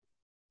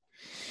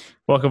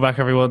Welcome back,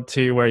 everyone,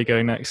 to Where Are You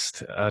Going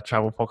Next?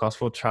 Travel podcast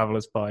for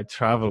travelers by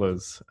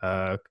travelers.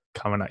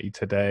 Coming at you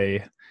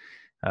today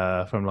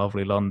from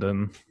lovely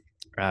London,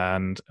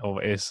 and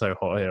it is so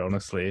hot here,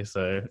 honestly.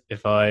 So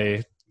if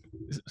I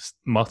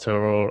mutter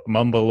or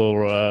mumble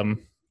or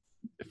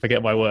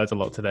forget my words a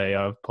lot today,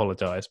 I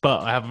apologize.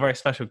 But I have a very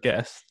special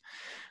guest,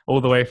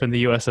 all the way from the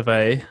US of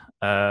A,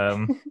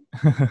 the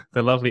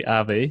lovely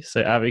Abby.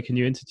 So Abby, can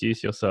you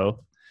introduce yourself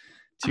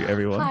to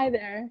everyone? Hi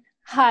there.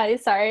 Hi,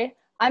 sorry.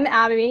 I'm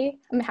Abby.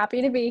 I'm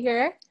happy to be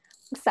here.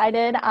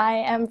 Excited. I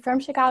am from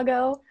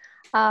Chicago,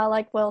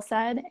 like Will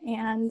said.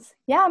 And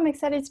yeah, I'm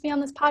excited to be on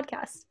this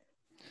podcast.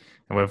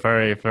 We're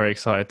very, very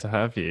excited to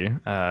have you.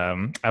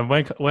 And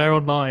where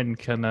online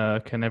can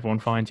everyone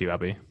find you,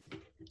 Abby?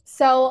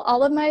 So,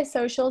 all of my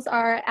socials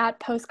are at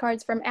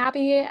Postcards from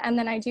Abby. And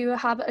then I do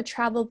have a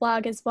travel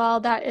blog as well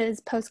that is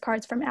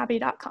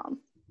postcardsfromabby.com.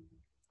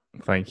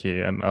 Thank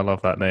you, and I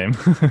love that name.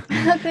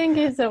 Thank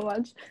you so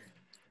much.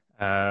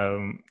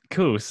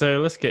 Cool.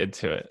 So let's get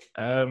into it.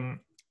 I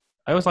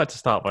always like to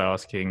start by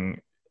asking,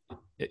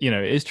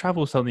 is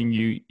travel something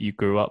you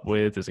grew up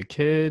with as a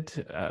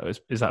kid? Is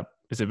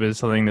it been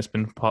something that's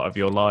been part of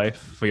your life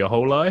for your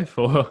whole life,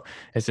 or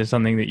is it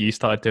something that you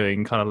started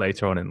doing kind of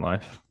later on in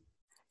life?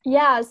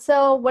 Yeah,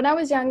 so when I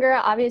was younger,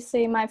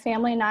 obviously my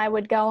family and I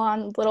would go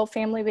on little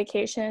family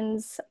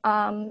vacations.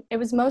 It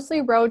was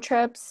mostly road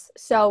trips,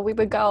 so we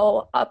would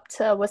go up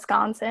to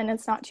Wisconsin.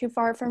 It's not too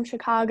far from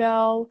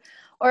Chicago,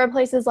 or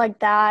places like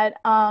that.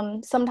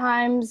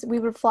 Sometimes we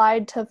would fly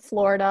to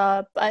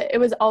Florida, but it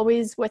was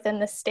always within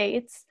the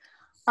states.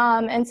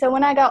 And so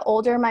when I got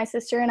older, my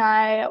sister and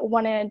I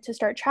wanted to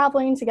start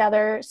traveling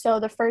together. So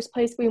the first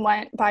place we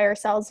went by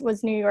ourselves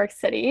was New York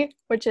City,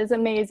 which is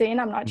amazing.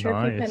 I'm not sure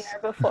if you've been Nice.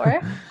 there before.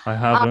 I Um,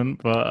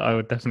 haven't, but I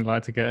would definitely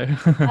like to go.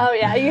 oh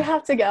yeah, you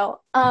have to go.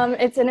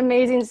 It's an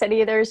amazing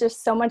city. There's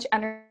just so much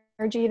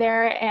energy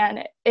there,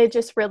 and it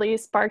just really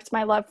sparked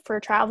my love for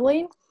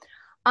traveling.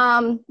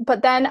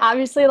 But then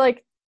obviously,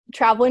 like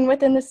traveling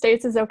within the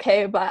States is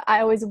okay, but I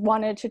always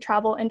wanted to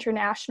travel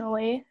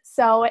internationally.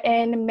 So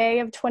in May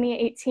of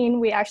 2018,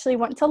 we actually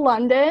went to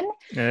London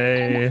and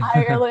Hey.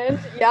 Ireland.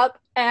 Yep.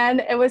 And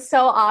it was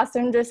so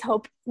awesome. Just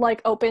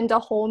opened a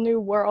whole new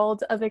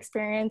world of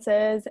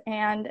experiences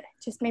and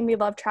just made me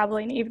love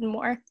traveling even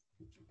more.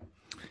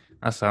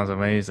 That sounds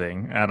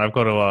amazing. And I've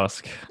got to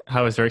ask,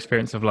 how was your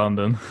experience of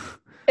London?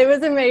 It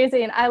was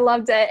amazing. I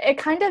loved it. It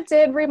kind of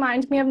did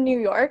remind me of New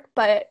York,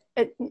 but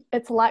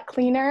it's a lot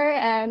cleaner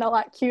and a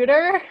lot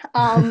cuter.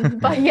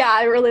 But yeah,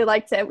 I really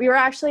liked it. We were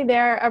actually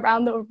there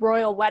around the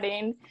royal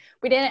wedding.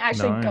 We didn't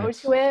actually go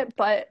to Nice. it,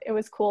 but it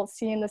was cool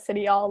seeing the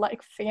city all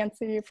like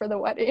fancy for the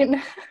wedding.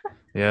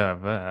 Yeah,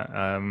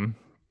 I bet.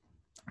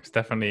 It's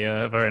definitely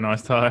a very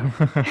nice time.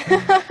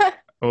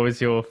 What was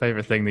your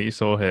favorite thing that you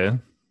saw here?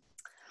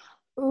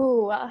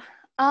 Ooh,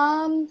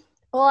 um,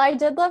 well, I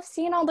did love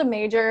seeing all the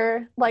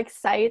major like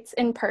sites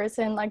in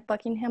person, like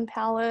Buckingham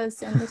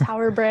Palace and the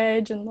Tower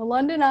Bridge and the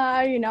London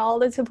Eye, all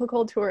the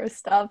typical tourist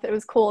stuff. It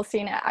was cool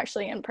seeing it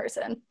actually in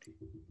person.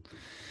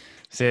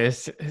 See,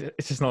 it's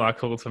just not that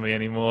cool to me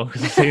anymore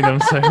because I've seen them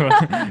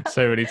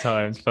so many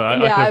times. But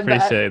I Yeah, can I bet.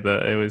 appreciate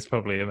that it was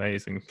probably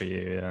amazing for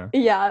you. Yeah.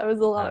 Yeah, it was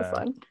a lot of Uh,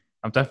 fun.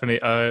 I'm definitely.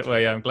 Well,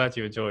 yeah. I'm glad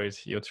you enjoyed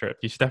your trip.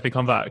 You should definitely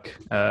come back.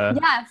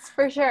 Yes,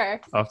 for sure.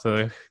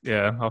 After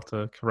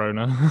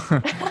Corona.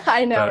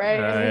 I know, But right?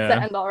 It needs to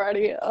yeah, end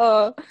already.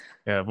 Oh,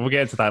 yeah. We'll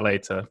get into that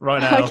later.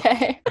 Right now,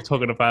 okay. we're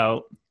talking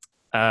about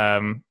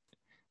um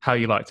how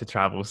you like to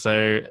travel.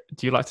 So,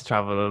 do you like to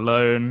travel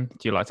alone?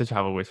 Do you like to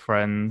travel with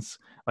friends?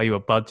 Are you a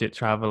budget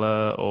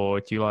traveler, or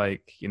do you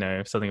like,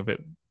 something a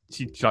bit?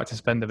 Do you like to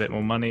spend a bit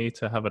more money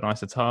to have a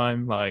nicer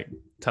time? Like,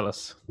 tell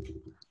us.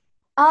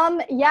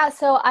 Yeah,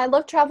 so I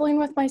love traveling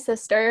with my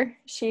sister.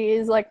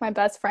 She's like my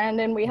best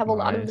friend and we have a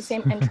lot of the Nice.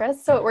 same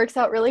interests, so it works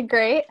out really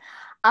great.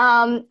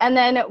 And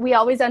then we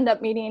always end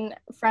up meeting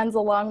friends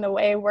along the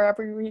way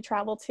wherever we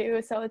travel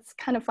to, so it's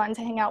kind of fun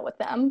to hang out with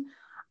them.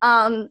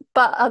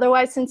 But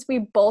otherwise, since we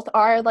both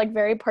are like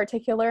very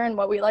particular in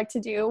what we like to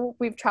do,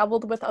 we've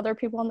traveled with other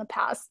people in the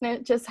past and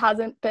it just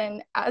hasn't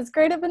been as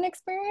great of an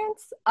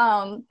experience.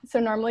 So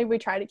normally we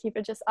try to keep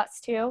it just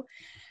us two.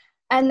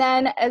 And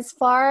then as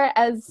far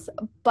as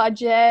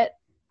budget,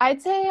 I'd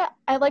say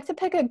I like to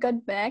pick a good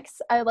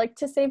mix. I like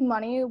to save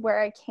money where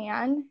I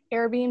can.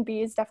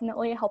 Airbnbs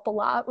definitely help a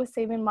lot with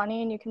saving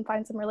money, and you can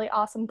find some really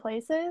awesome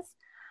places.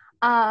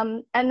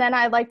 And then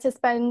I like to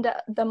spend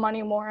the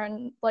money more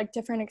on like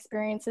different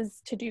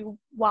experiences to do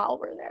while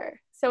we're there.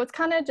 So it's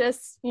kind of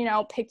just,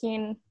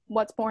 picking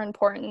what's more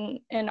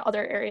important in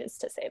other areas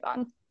to save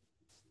on,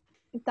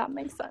 if that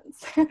makes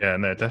sense. Yeah,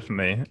 no,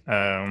 definitely.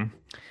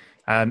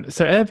 And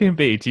so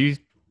Airbnb,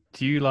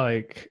 do you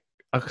like?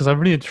 Because I'm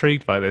really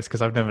intrigued by this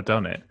because I've never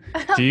done it.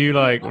 Do you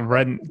like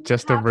rent You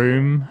just a have to.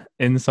 room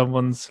in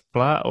someone's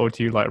flat, or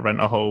do you like rent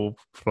a whole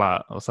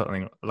flat or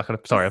something like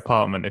sorry,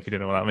 apartment if you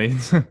don't know what that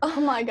means? Oh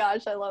my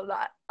gosh, I love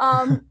that.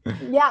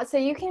 Yeah, so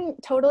you can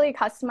totally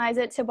customize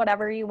it to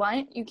whatever you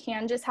want. You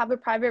can just have a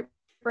private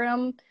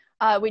room.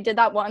 We did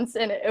that once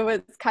and it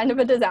was kind of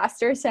a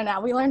disaster. So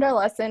now we learned our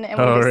lesson and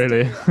we Oh, just really?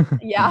 do,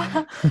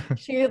 yeah.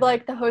 She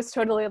like the host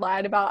totally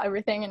lied about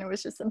everything and it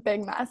was just a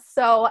big mess.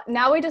 So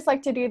now we just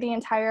like to do the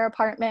entire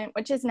apartment,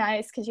 which is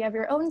nice because you have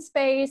your own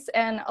space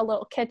and a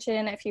little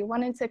kitchen if you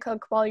wanted to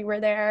cook while you were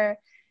there.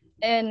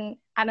 And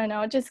I don't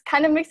know, it just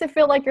kind of makes it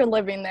feel like you're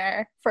living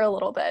there for a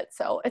little bit.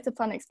 So it's a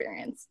fun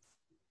experience.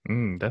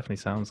 Definitely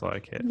sounds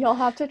like it. You'll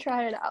have to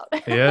try it out.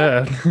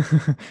 Yeah,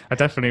 I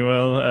definitely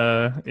will.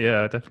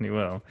 Yeah, I definitely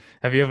will.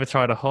 Have you ever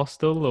tried a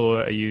hostel,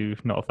 or are you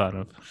not a fan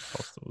of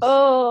hostels?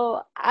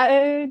 Oh,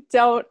 I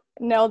don't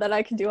know that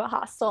I could do a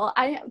hostel.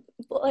 I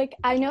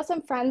know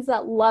some friends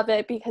that love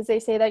it because they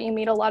say that you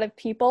meet a lot of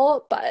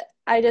people, but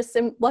I just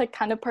am like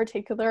kind of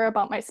particular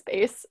about my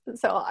space.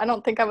 So I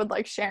don't think I would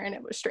like sharing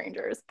it with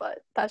strangers, but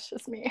that's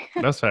just me.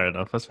 That's fair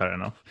enough. That's fair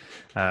enough.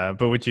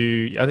 But would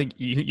you? I think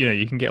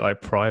you can get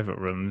like private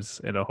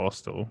rooms in a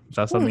hostel. Is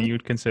that something Hmm, you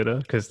would consider?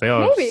 Because they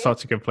are maybe.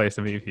 such a good place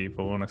to meet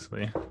people,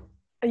 honestly.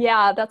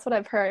 Yeah, that's what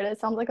I've heard. It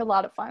sounds like a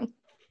lot of fun.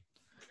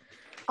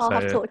 I'll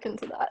have So to look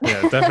into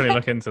yeah, definitely that.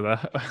 look into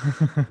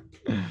that.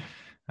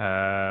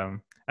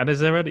 And is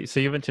there any? So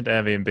you mentioned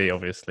Airbnb,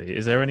 obviously.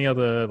 Is there any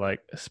other like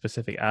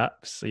specific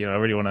apps? I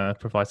really want to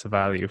provide some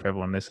value for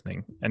everyone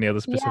listening. Any other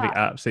specific Yeah.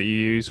 apps that you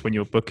use when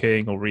you're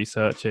booking or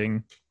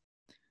researching?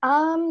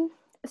 Um,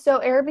 so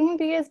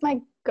Airbnb is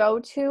my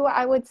go-to,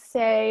 I would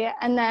say.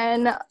 And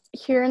then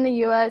here in the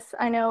US,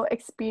 I know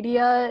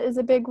Expedia is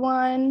a big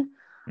one.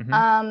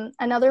 Hmm.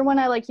 Another one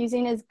I like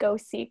using is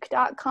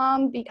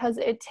GoSeek.com because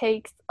it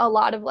takes a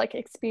lot of like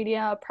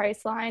Expedia,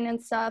 Priceline,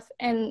 and stuff,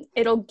 and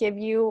it'll give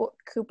you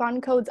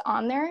coupon codes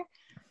on there.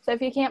 So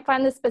if you can't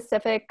find the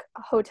specific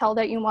hotel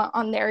that you want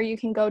on there, you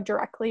can go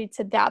directly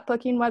to that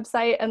booking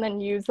website and then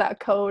use that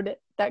code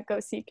that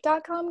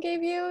GoSeek.com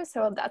gave you.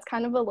 So that's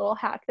kind of a little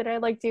hack that I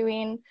like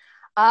doing.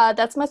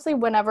 That's mostly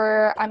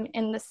whenever I'm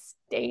in the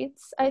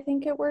States, I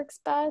think it works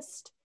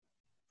best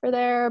for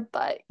there.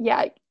 But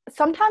yeah,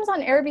 sometimes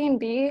on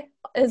Airbnb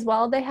as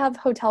well, they have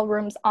hotel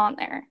rooms on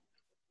there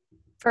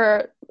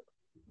for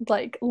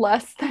like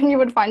less than you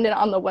would find it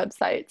on the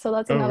website. So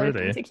that's Oh, another thing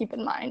really? to keep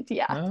in mind.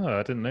 Yeah. Oh,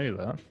 I didn't know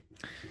that.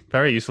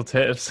 Very useful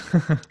tips.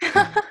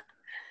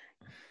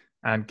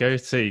 And Go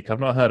Seek, I've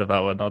not heard of that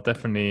one. I'll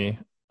definitely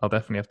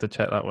have to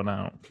check that one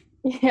out.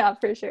 Yeah,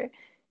 for sure.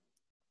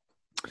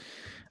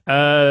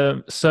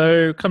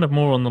 So kind of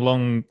more on the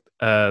long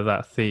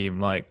that theme,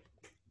 like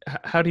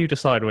how do you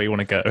decide where you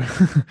want to go?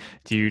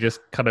 Do you just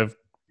kind of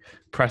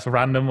press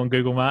random on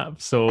Google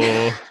Maps,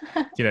 or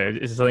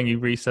is it something you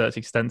research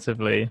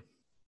extensively?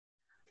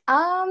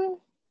 um,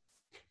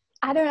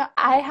 I don't know.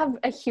 I have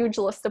a huge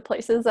list of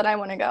places that I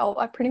want to go.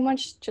 I pretty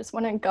much just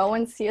want to go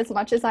and see as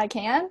much as I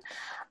can.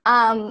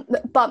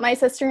 But my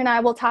sister and I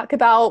will talk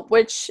about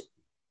which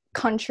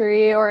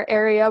country or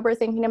area we're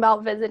thinking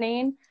about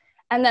visiting.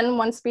 And then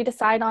once we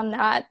decide on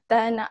that,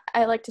 then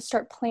I like to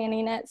start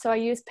planning it. So I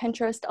use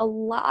Pinterest a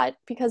lot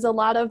because a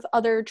lot of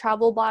other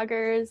travel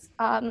bloggers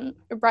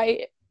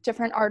write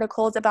different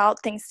articles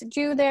about things to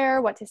do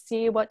there, what to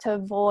see, what to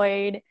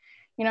avoid,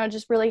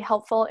 just really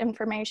helpful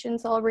information.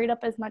 So I'll read up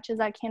as much as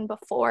I can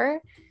before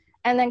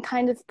and then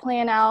kind of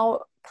plan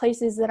out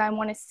places that I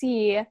want to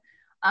see.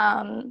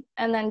 And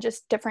then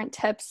just different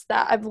tips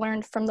that I've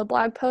learned from the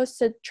blog post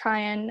to try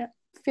and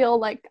feel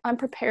like I'm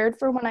prepared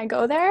for when I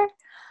go there.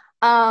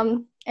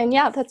 And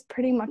yeah, that's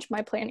pretty much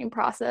my planning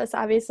process.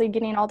 Obviously,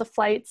 getting all the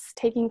flights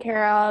taken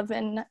care of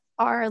and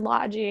our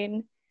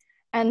lodging,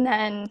 and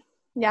then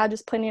yeah,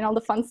 just planning all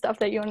the fun stuff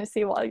that you want to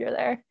see while you're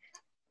there.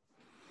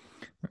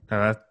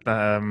 That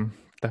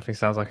definitely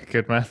sounds like a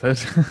good method.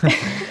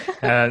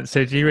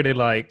 So do you really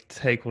like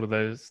take all of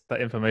that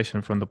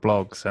information from the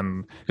blogs?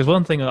 And because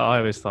one thing that I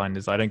always find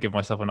is I don't give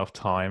myself enough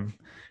time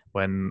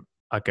when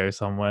I go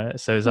somewhere.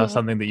 So is that Hmm.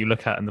 something that you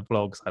look at in the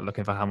blogs, like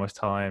looking for how much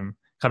time,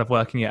 kind of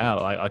working it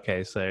out? Like,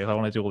 okay, so if I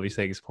want to do all these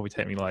things, it'll probably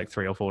take me like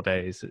 3 or 4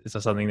 days. Is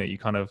that something that you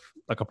kind of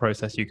like a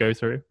process you go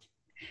through?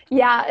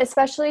 Yeah,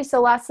 especially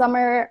so last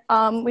summer,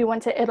 we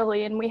went to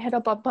Italy and we hit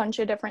up a bunch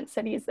of different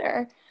cities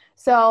there.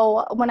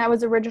 So when I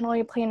was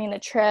originally planning the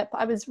trip,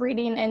 I was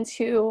reading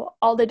into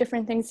all the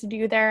different things to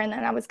do there, and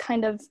then I was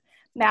kind of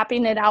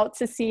mapping it out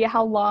to see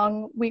how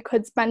long we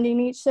could spend in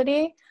each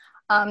city,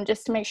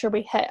 just to make sure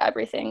we hit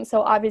everything.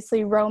 So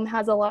obviously Rome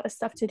has a lot of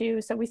stuff to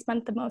do, so we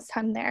spent the most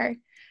time there.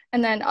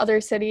 And then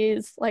other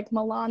cities like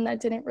Milan that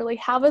didn't really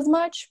have as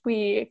much,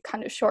 we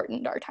kind of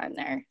shortened our time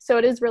there. So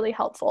it is really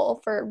helpful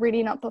for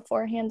reading up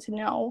beforehand to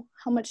know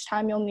how much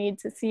time you'll need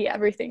to see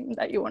everything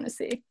that you want to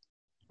see.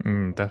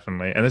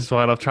 Definitely. And this is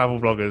why I love travel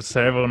bloggers.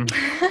 So everyone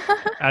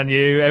and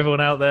you, everyone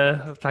out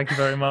there, thank you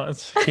very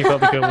much. Keep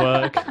up the good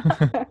work.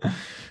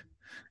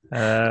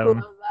 Love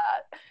um,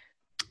 that.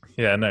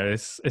 yeah, no,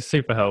 it's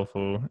super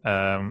helpful.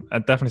 And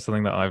definitely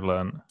something that I've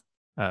learned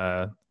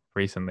uh,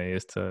 recently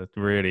is to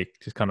really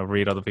just kind of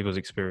read other people's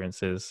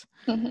experiences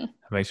Mhm. and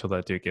make sure that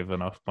I do give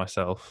enough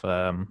myself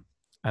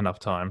enough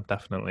time.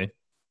 Definitely.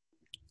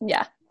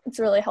 Yeah, it's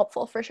really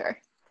helpful for sure.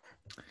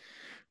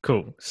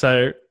 Cool.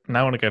 So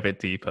now I want to go a bit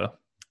deeper.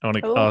 I want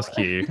to Oh. ask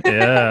you.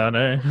 Yeah, I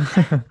know.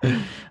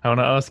 I want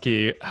to ask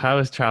you, how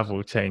has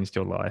travel changed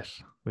your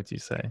life, would you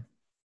say?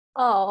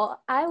 Oh,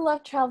 I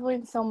love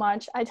traveling so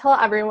much. I tell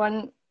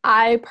everyone,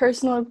 I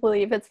personally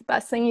believe it's the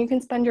best thing you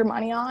can spend your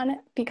money on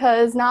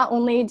because not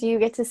only do you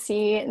get to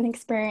see and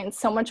experience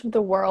so much of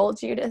the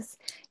world, you just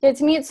get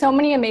to meet so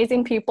many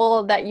amazing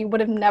people that you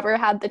would have never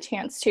had the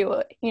chance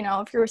to,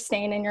 if you were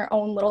staying in your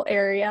own little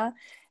area.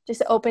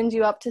 Just opens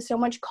you up to so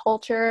much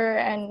culture,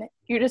 and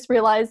you just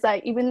realize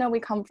that even though we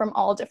come from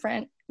all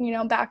different,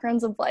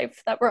 backgrounds of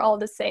life, that we're all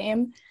the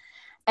same.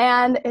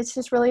 And it's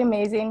just really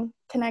amazing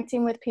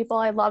connecting with people.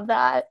 I love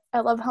that.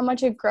 I love how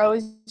much it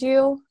grows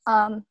you.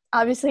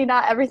 Obviously,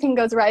 not everything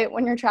goes right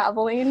when you're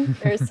traveling.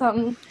 There's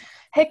some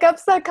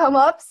hiccups that come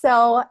up.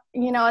 So,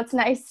 it's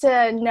nice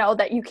to know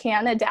that you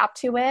can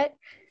adapt to it.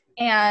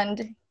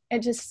 And it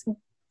just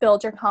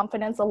builds your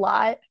confidence a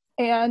lot.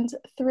 And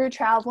through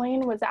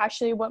traveling was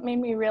actually what made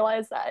me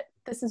realize that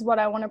this is what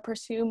I want to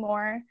pursue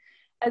more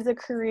as a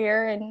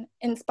career and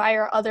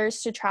inspire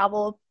others to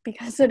travel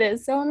because it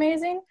is so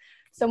amazing.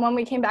 So when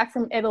we came back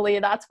from Italy,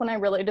 that's when I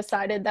really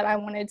decided that I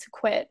wanted to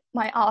quit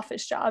my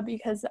office job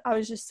because I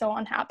was just so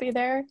unhappy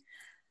there.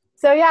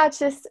 So yeah, it's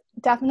just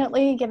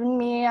definitely given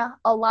me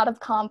a lot of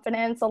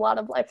confidence, a lot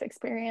of life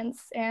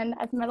experience, and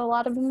I've met a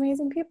lot of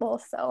amazing people.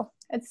 So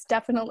it's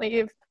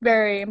definitely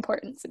very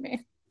important to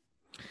me.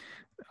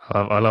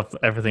 I love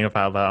everything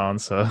about that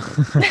answer.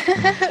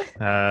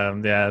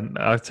 Yeah,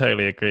 I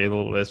totally agree with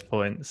all those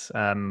points.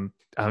 And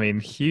I mean,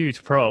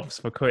 huge props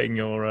for quitting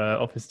your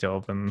office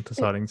job and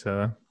deciding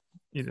to,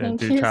 Thank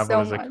do you travel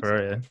so as a much.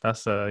 career.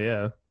 That's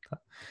yeah. I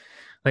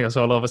think that's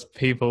what a lot of us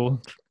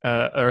people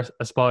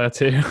aspire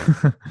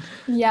to.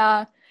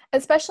 Yeah,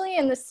 especially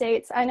in the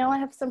States. I know I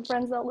have some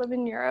friends that live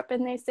in Europe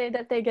and they say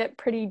that they get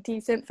pretty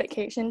decent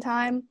vacation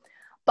time.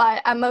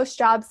 But at most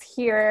jobs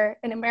here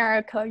in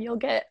America, you'll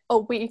get a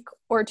week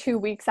or 2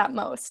 weeks at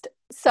most.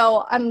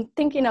 So I'm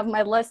thinking of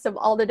my list of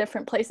all the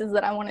different places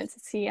that I wanted to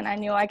see, and I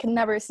knew I could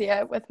never see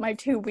it with my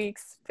 2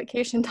 weeks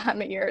vacation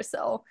time a year.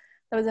 So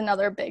that was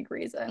another big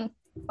reason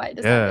why I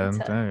decided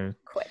Yeah, to no.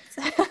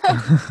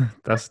 quit.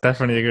 That's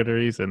definitely a good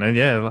reason. And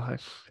yeah,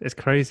 like, it's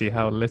crazy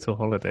how little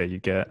holiday you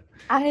get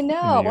I in the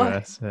know.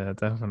 US. Yeah,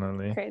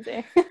 definitely.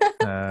 Crazy.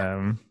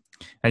 Um,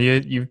 and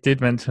you did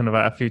mention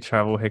about a few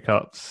travel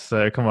hiccups.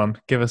 So come on,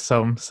 give us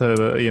some so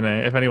that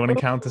if anyone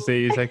encounters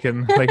these, they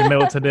can know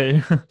what to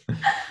do.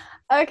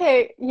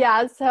 Okay,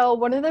 yeah. So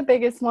one of the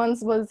biggest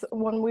ones was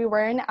when we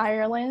were in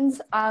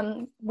Ireland.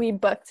 We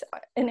booked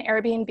an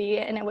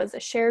Airbnb and it was a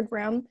shared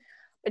room,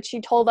 but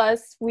she told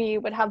us we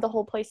would have the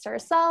whole place to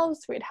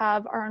ourselves. We'd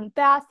have our own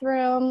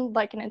bathroom,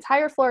 like an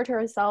entire floor to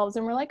ourselves.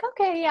 And we're like,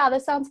 okay, yeah,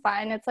 this sounds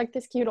fine. It's like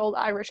this cute old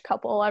Irish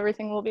couple.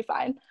 Everything will be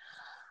fine.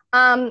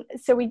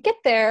 So we get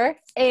there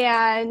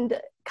and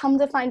come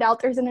to find out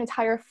there's an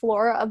entire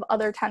floor of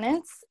other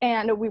tenants,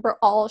 and we were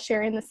all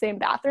sharing the same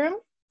bathroom.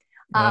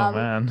 Oh Um,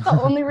 man. the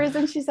only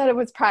reason she said it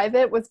was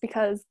private was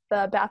because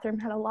the bathroom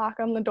had a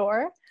lock on the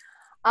door.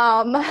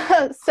 Um,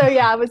 so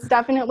yeah, it was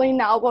definitely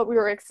not what we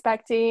were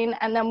expecting.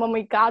 And then when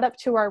we got up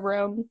to our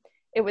room,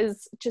 it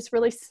was just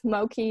really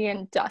smoky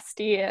and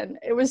dusty, and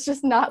it was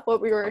just not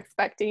what we were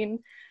expecting.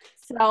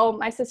 So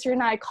my sister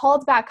and I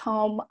called back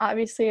home.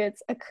 Obviously,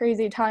 it's a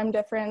crazy time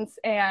difference,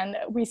 and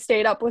we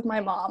stayed up with my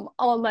mom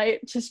all night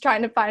just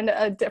trying to find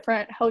a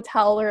different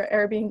hotel or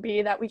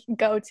Airbnb that we could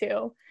go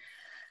to.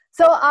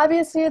 So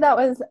obviously that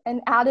was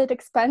an added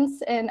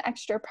expense and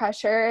extra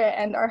pressure,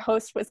 and our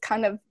host was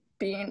kind of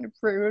being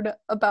rude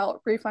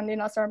about refunding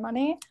us our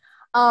money.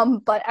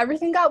 But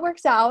everything got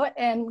worked out,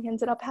 and we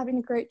ended up having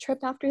a great trip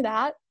after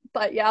that.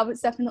 But yeah, it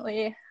was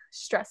definitely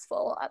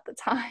stressful at the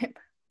time.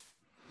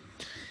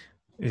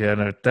 Yeah,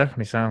 no, it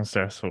definitely sounds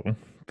stressful.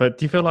 But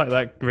do you feel like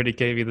that really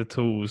gave you the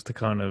tools to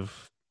kind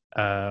of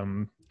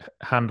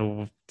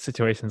handle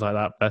situations like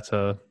that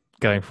better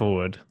going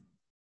forward?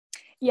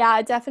 Yeah,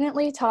 it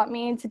definitely taught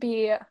me to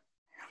be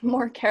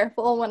more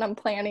careful when I'm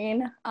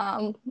planning,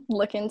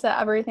 look into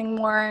everything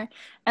more,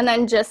 and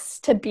then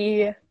just to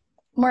be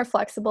more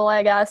flexible,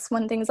 I guess,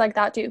 when things like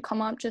that do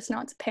come up, just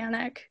not to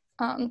panic,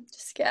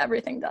 just get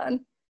everything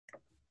done.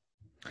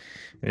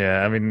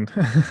 Yeah, I mean,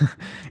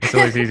 it's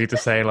always easy to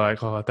say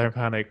like, "Oh, don't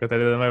panic," but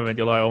then in the moment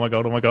you're like, "Oh my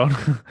god, oh my god."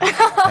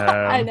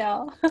 I um,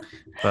 know.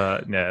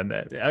 but yeah,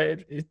 no,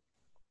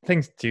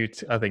 things do,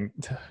 I think,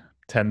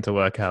 tend to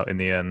work out in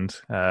the end.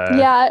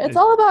 Yeah, it's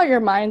all about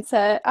your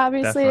mindset.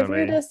 Obviously, if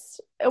you're Definitely.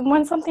 just,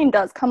 when something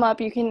does come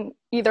up, you can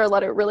either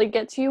let it really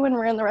get to you and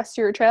ruin the rest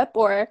of your trip,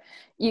 or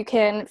you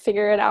can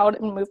figure it out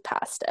and move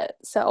past it.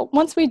 So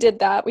once we did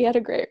that, we had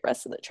a great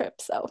rest of the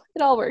trip. So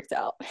it all worked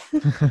out.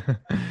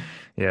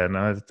 Yeah,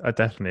 no, I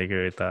definitely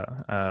agree with that.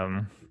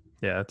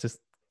 Yeah, just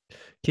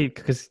keep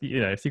because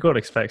if you got to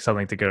expect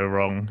something to go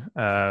wrong,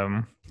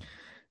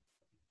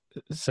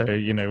 so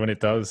when it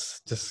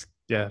does, just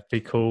yeah, be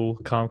cool,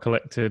 calm,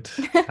 collected,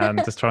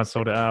 and just try and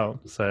sort it out.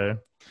 So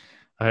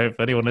I hope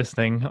anyone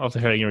listening after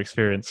hearing your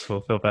experience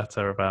will feel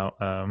better about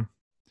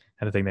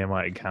anything they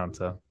might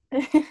encounter,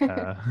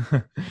 uh,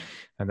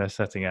 and they're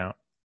setting out.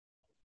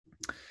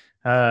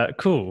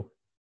 Cool.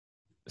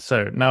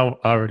 So now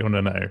I really want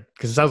to know,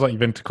 because it sounds like you've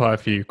been to quite a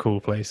few cool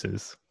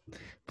places,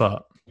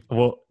 but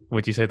what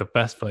would you say the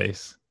best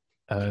place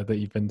that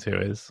you've been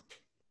to is?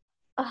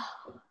 Oh,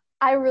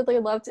 I really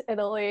loved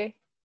Italy.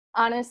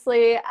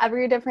 Honestly,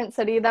 every different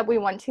city that we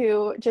went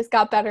to just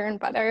got better and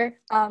better.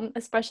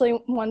 Especially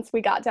once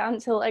we got down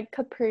to like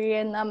Capri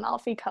and the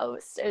Amalfi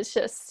Coast. It's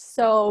just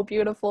so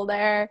beautiful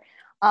there.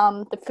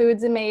 The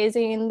food's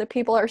amazing, the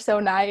people are so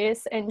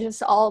nice, and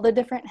just all the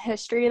different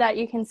history that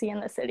you can see in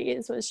the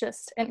cities was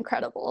just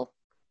incredible.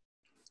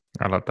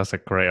 I like that's a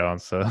great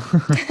answer.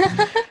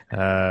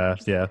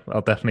 Yeah,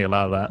 I'll definitely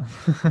allow that.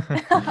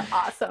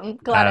 Awesome.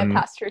 Glad I And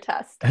passed your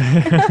test.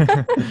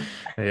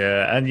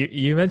 yeah, and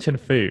you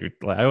mentioned food.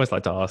 Like I always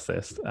like to ask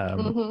this.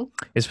 hmm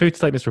Is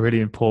food like this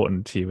really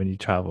important to you when you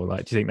travel?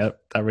 Like, do you think that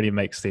that really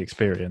makes the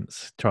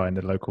experience trying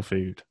the local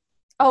food?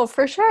 Oh,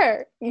 for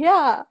sure.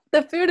 Yeah,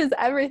 the food is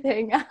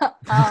everything.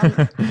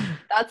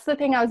 That's the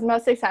thing I was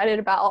most excited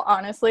about,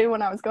 honestly,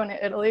 when I was going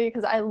to Italy,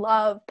 because I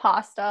love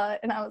pasta,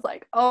 and I was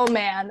like, oh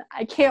man,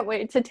 I can't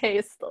wait to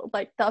taste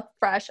like the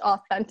fresh,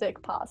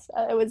 authentic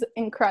pasta. It was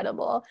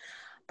incredible.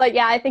 But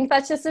yeah, I think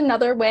that's just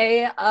another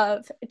way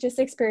of just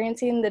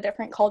experiencing the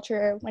different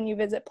culture when you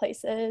visit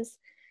places.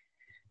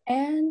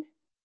 And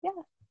yeah,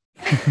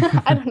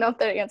 I don't know if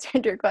that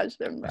answered your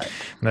question, but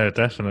No,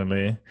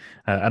 definitely.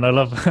 And I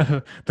love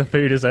the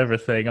food is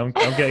everything. I'm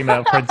getting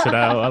that printed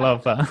out. I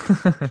love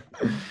that.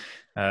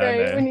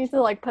 right, we No, need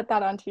to like put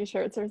that on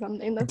t-shirts or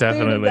something. The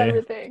food is definitely.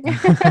 everything.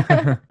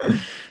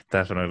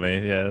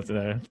 Definitely. Yeah,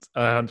 no,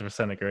 I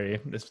 100% agree.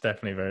 It's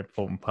definitely a very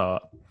important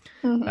part.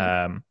 hmm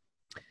Um,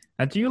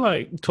 and do you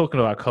like talking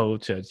about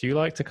culture? Do you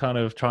like to kind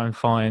of try and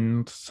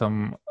find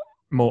some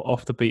more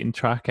off the beaten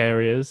track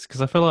areas?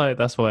 Because I feel like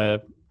that's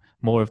where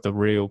more of the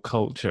real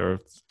culture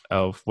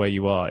of where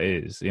you are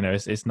is. You know,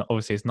 it's not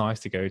obviously it's nice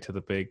to go to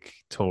the big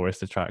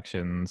tourist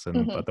attractions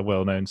and hmm like the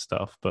well known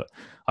stuff, but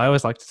I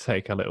always like to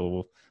take a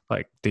little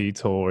like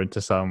detour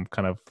into some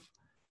kind of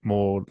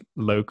more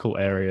local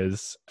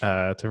areas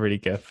to really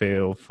get a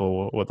feel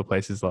for what the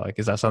place is like.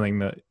 Is that something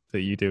that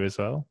you do as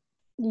well?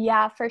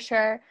 Yeah, for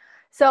sure.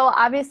 So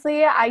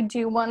obviously, I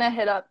do want to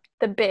hit up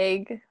the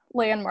big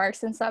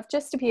landmarks and stuff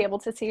just to be able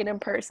to see it in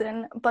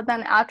person. But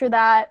then after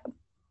that,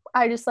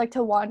 I just like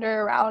to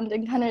wander around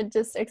and kind of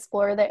just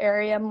explore the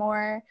area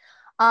more.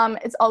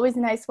 It's always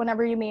nice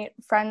whenever you meet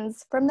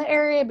friends from the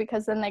area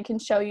because then they can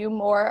show you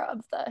more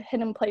of the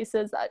hidden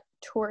places that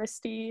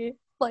touristy,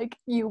 like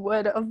you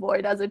would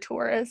avoid as a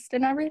tourist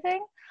and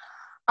everything.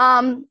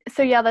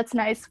 So yeah, that's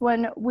nice.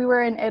 When we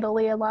were in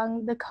Italy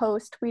along the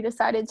coast, we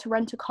decided to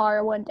rent a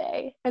car one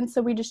day. And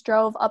so we just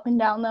drove up and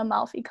down the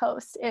Amalfi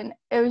Coast and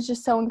it was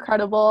just so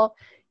incredible,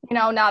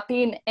 not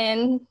being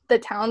in the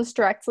towns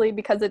directly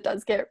because it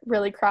does get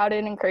really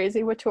crowded and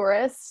crazy with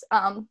tourists.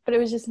 But it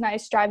was just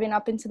nice driving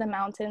up into the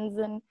mountains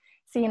and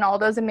seeing all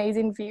those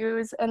amazing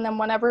views. And then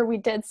whenever we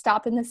did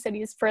stop in the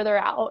cities further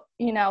out,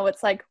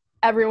 it's like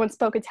everyone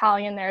spoke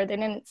Italian there. They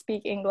didn't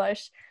speak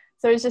English,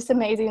 so it was just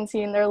amazing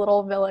seeing their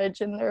little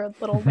village and their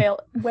little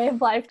way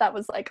of life that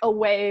was like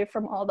away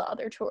from all the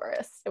other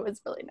tourists. It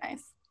was really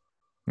nice.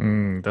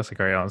 That's a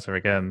great answer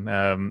again.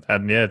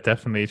 And yeah,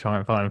 definitely try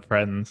and find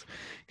friends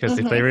because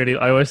if they hmm really,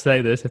 I always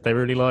say this, if they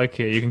really like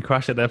you, you can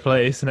crash at their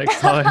place next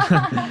time,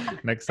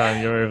 next time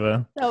you're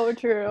over. So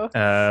true.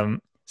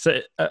 So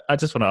I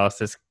just want to ask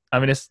this. I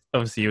mean, it's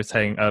obviously you were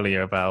saying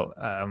earlier about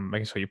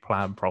making sure you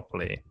plan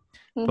properly,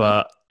 hmm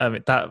but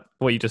that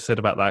what you just said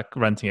about that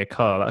renting a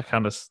car, that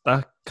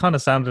kind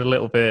of sounded a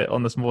little bit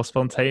on this more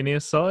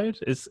spontaneous side.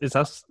 Is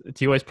that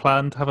do you always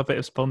plan to have a bit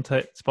of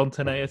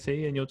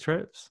spontaneity in your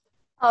trips?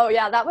 Oh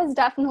yeah, that was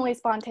definitely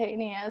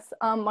spontaneous.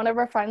 One of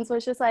our friends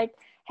was just like,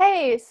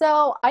 "Hey,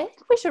 so I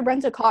think we should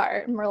rent a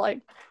car," and we're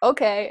like,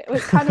 "Okay." It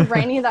was kind of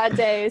rainy that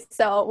day,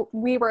 so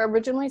we were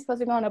originally supposed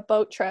to go on a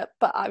boat trip,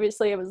 but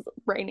obviously it was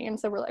raining,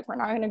 so we're like, "We're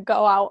not going to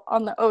go out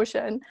on the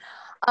ocean."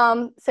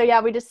 So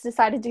yeah, we just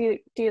decided to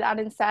do that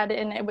instead,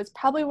 and it was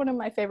probably one of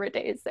my favorite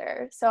days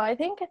there. So I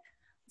think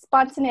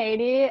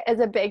spontaneity is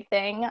a big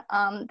thing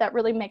that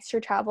really makes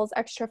your travels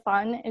extra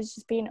fun. Is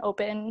just being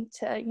open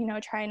to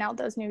trying out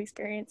those new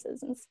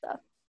experiences and stuff.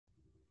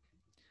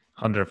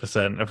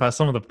 100%. In fact,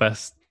 some of the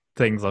best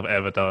things I've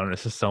ever done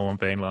is just someone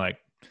being like,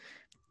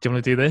 "Do you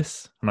want to do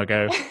this?" And I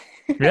go,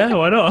 "Yeah,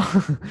 why not?"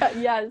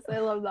 Yes, I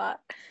love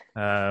that.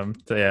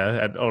 So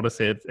yeah, and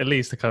honestly, at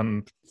least I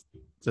can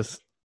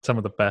just some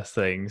of the best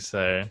things.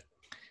 So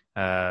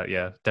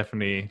yeah,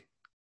 definitely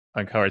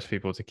encourage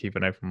people to keep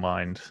an open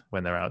mind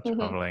when they're out hmm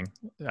traveling.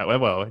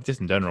 Well,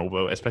 just in general,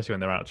 but especially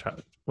when they're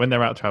when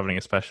they're out traveling,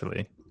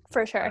 especially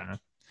For sure.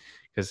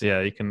 because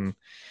yeah, you can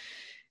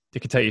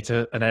take you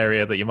to an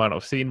area that you might not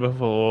have seen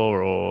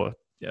before, or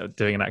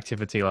doing an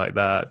activity like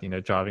that.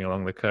 Driving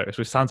along the coast,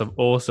 which sounds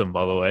awesome,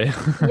 by the way.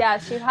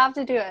 Yes, you have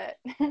to do it.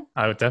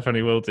 I would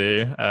definitely will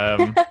do.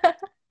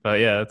 But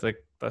yeah, it's like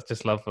that's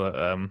just love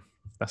that.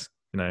 That's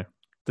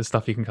the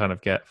stuff you can kind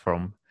of get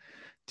from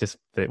just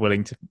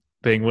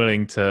being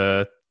willing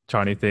to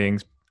try new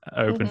things,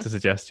 open hmm to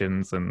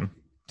suggestions, and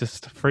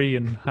just free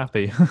and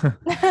happy.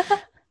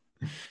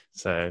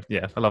 So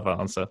yeah, I love that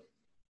answer.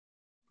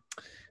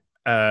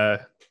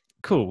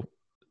 Cool.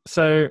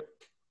 So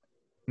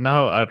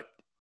now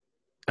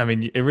I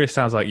mean, it really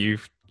sounds like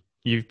you've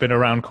been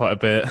around quite a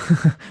bit.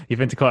 You've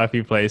been to quite a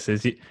few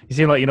places. You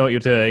seem like you know what you're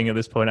doing at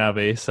this point,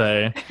 Abby.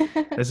 So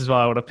this is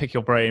why I want to pick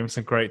your brain with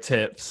some great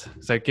tips.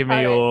 So give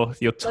me All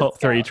right, your let's top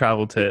three go.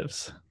 travel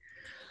tips.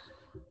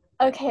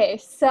 Okay,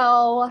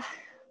 so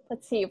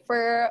let's see.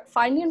 For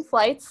finding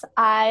flights,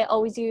 I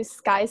always use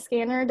Oh,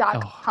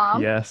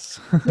 skyscanner.com. yes.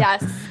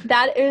 Yes,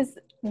 that is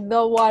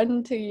the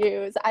one to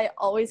use. I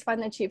always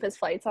find the cheapest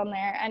flights on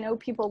there. I know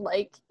people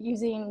like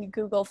using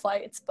Google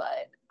Flights,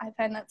 but I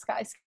find that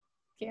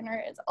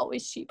Skyscanner is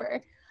always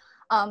cheaper.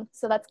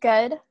 So that's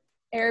good.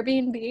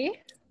 Airbnb,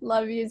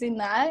 love using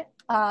that.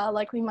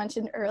 Like we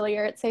mentioned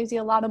earlier, it saves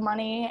you a lot of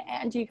money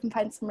and you can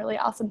find some really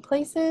awesome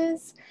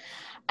places.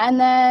 And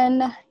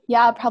then,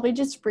 yeah, probably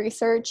just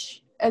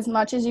research as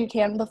much as you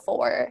can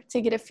before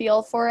to get a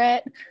feel for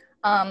it.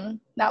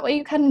 That way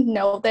you kind of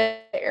know the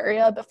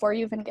area before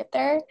you even get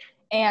there.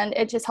 And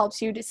it just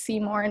helps you to see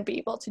more and be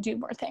able to do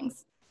more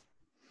things.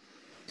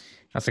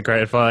 That's a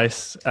great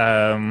advice.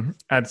 And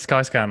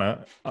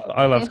Skyscanner,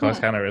 I love Mm-hmm.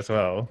 Skyscanner as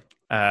well.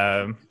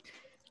 Um,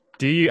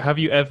 do you have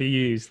you ever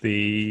used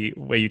the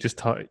where you just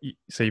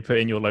so you put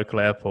in your local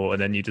airport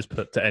and then you just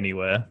put to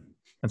anywhere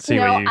and see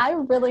where No, you? I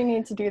really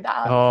need to do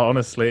that. Oh,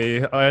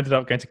 honestly, I ended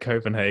up going to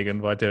Copenhagen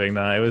by doing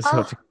that. It was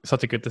Ah,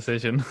 such a good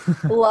decision.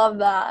 love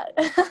that.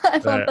 I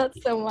love So, that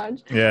so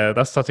much. yeah,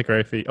 that's such a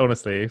great feat.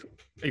 Honestly,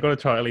 you got to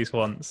try it at least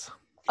once.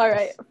 All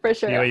right, Just for see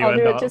sure. where you I'll do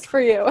end it up. just for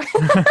you.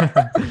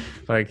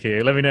 Thank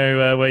you. Let me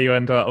know where you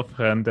end up,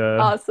 and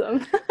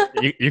Awesome.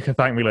 you can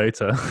thank me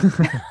later.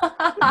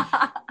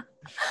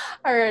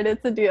 All right,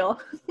 it's a deal.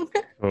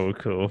 Cool,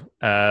 cool.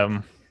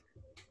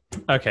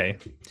 Okay,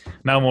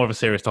 now more of a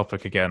serious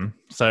topic again.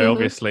 So Hmm.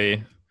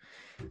 obviously,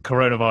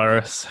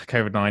 coronavirus,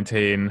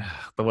 COVID-19,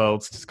 the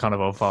world's just kind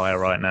of on fire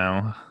right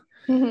now.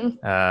 Hmm.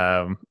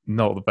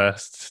 Not the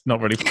best,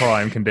 not really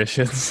prime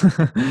conditions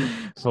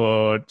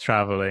for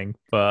traveling,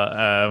 but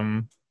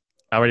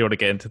I really want to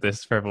get into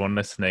this for everyone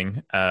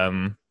listening.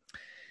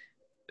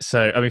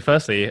 So I mean,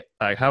 firstly,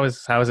 like, how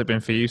has it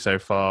been for you so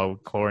far,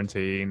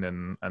 quarantine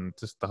and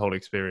just the whole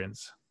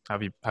experience?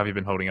 Have you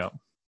been holding up?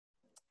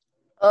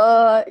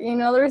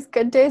 There's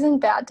good days and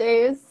bad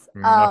days.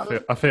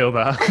 I feel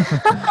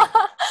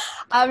that.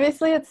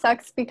 Obviously, it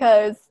sucks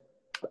because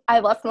I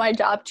left my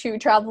job to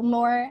travel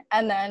more,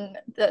 and then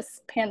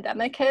this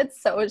pandemic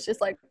hits. So it's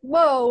just like,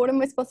 whoa, what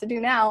am I supposed to do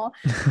now?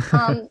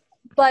 Um,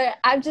 but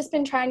I've just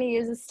been trying to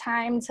use this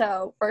time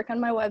to work on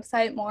my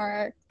website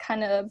more,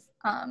 kind of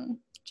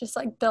just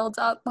like build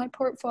up my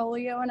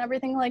portfolio and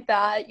everything like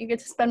that. You get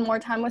to spend more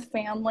time with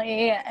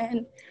family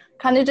and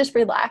kind of just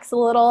relax a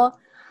little.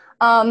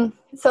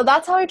 So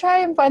that's how I try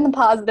and find the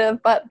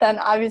positive. But then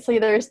obviously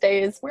there's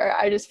days where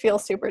I just feel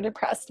super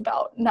depressed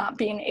about not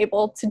being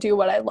able to do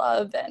what I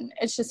love. And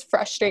it's just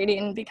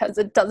frustrating because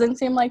it doesn't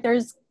seem like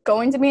there's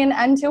going to be an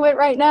end to it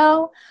right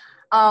now.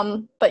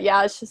 But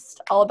yeah, it's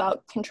just all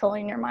about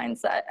controlling your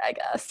mindset, I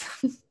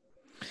guess.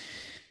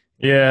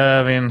 Yeah,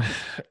 I mean,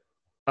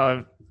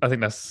 I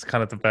think that's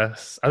kind of the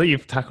best. I think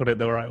you've tackled it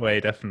the right way,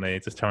 definitely.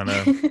 Just trying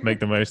to make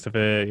the most of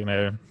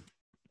it,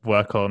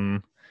 work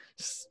on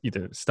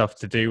stuff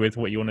to do with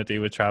what you want to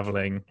do with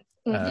traveling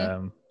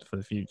Hmm. for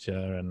the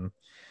future. And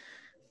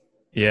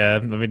yeah, I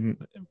mean,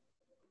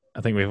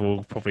 I think we've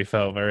all probably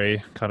felt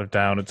very kind of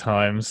down at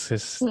times.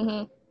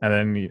 Hmm. And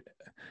then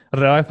I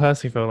don't know. I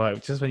personally feel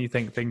like just when you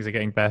think things are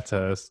getting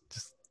better, it's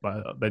just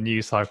like the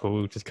news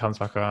cycle just comes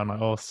back around,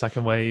 like, oh,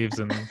 second waves,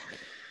 and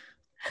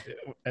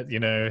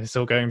it's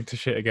all going to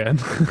shit again.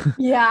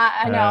 Yeah,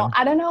 I know. um,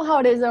 I don't know how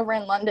it is over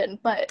in London,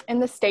 but in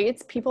the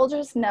States, people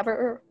just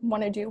never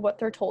want to do what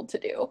they're told to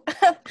do. So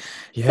they're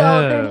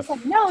yeah, just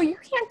like, no, you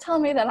can't tell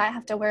me that I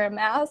have to wear a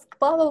mask,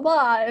 blah, blah,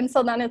 blah. And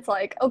so then it's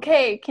like,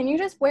 okay, can you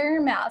just wear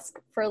your mask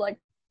for like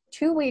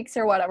 2 weeks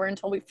or whatever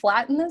until we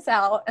flatten this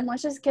out and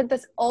let's just get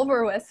this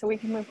over with so we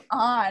can move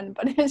on.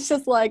 But it's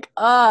just like,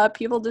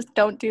 people just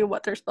don't do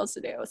what they're supposed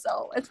to do.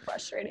 So it's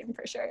frustrating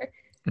for sure.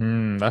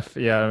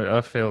 yeah,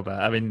 I feel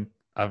that. I mean,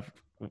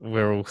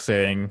 we're all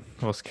seeing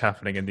what's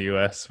happening in the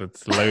US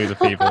with loads of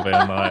people being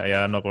like,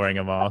 "Yeah, I'm not wearing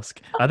a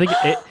mask." I think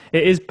it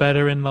is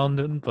better in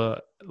London,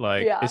 but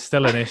like Yeah. it's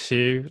still an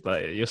issue.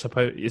 Like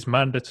it's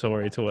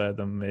mandatory to wear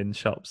them in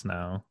shops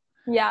now.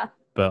 Yeah.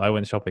 But I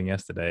went shopping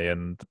yesterday,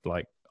 and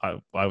like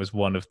I was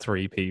one of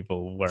three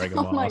people wearing a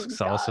Oh my mask.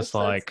 So I was gosh, just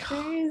that's like,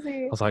 I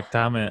crazy. was like,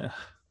 damn it!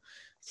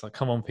 It's like,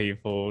 come on,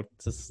 people,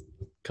 just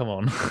come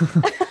on.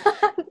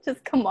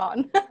 Just come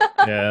on.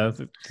 Yeah,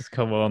 just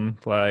come on.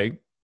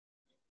 Like,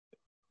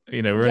 we're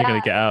only going to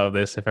Yeah, get out of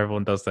this if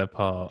everyone does their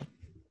part.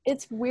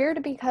 it's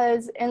weird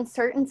because in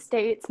certain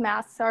states,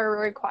 masks are a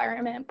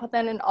requirement, but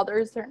then in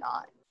others, they're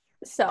not.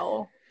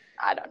 So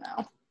I don't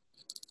know.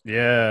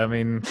 Yeah, I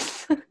mean,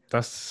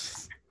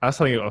 that's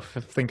something you got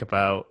to think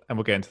about, and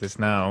we'll get into this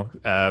now.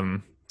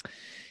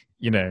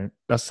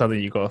 That's something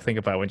you got to think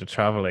about when you're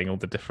traveling, all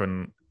the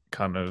different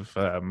kind of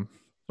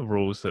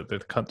rules that the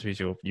countries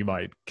you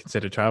might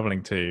consider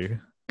traveling to.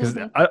 Because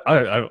Hmm.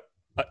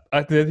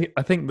 I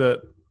think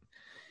that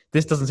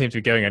this doesn't seem to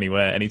be going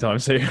anywhere anytime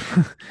soon.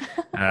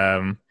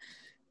 um,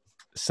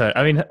 so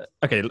I mean,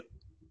 okay,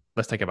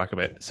 let's take it back a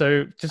bit.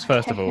 So just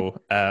first of all,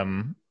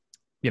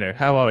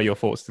 how are your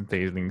thoughts and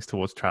feelings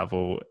towards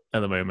travel at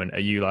the moment? Are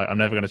you like, I'm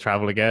never going to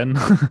travel again?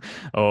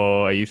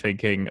 Or are you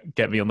thinking,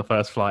 get me on the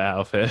first flight out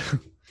of here?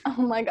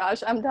 Oh my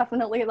gosh, I'm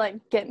definitely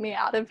like, get me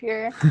out of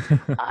here.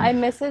 I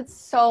miss it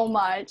so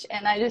much,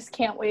 and I just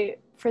can't wait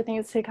for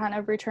things to kind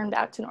of return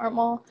back to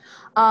normal.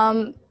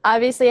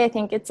 Obviously, I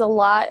think it's a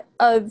lot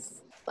of,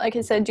 like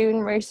I said,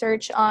 doing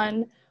research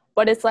on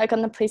what it's like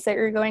on the place that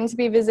you're going to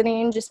be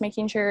visiting, just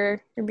making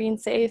sure you're being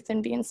safe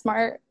and being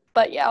smart.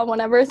 But yeah,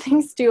 whenever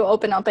things do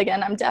open up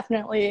again, I'm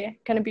definitely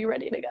going to be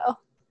ready to go.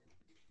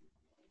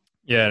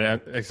 Yeah,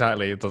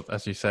 exactly.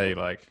 As you say,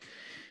 like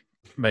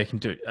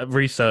making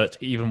research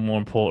even more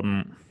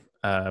important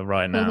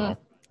right Mm-hmm. now.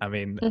 I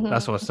mean, that's what I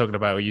Mm-hmm. was talking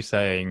about. Were you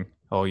saying,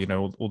 oh,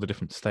 all the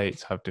different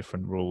states have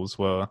different rules?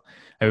 Well,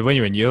 I mean, when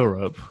you're in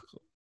Europe,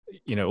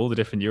 all the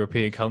different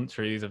European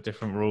countries have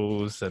different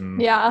rules,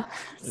 and Yeah,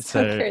 so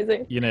so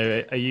crazy.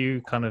 are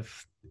you kind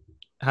of,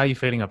 how are you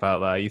feeling about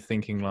that? Are you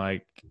thinking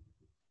like,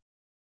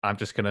 I'm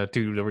just gonna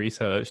do the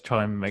research,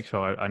 try and make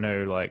sure I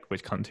know like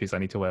which countries I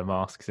need to wear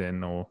masks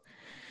in, or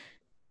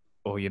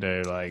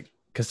like,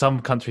 because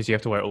some countries you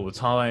have to wear it all the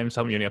time,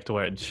 some you only have to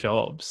wear it in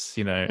shops.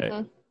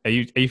 Mm-hmm. Are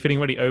you feeling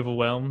really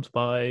overwhelmed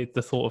by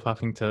the thought of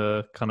having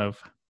to kind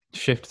of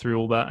shift through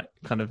all that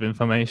kind of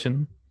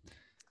information?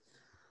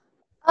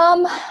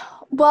 Um,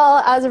 well,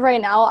 as of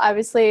right now,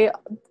 obviously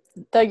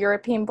the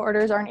European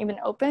borders aren't even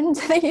open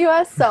to the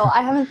US, so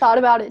I haven't thought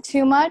about it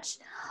too much.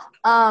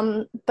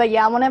 But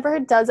yeah, whenever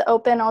it does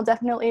open, I'll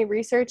definitely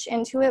research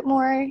into it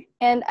more.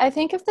 And I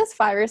think if this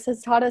virus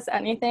has taught us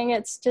anything,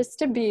 it's just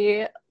to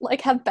be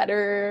like, have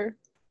better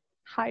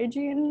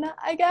hygiene,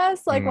 I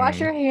guess. Like, wash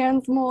Mm. your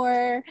hands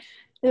more,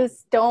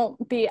 just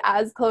don't be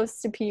as close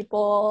to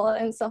people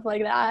and stuff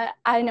like that.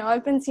 I know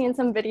I've been seeing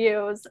some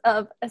videos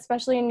of,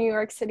 especially in New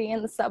York City,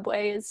 in the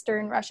subways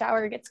during rush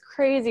hour, it gets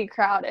crazy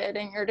crowded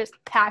and you're just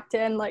packed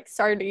in like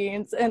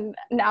sardines. And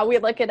now we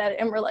look at it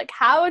and we're like,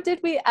 how did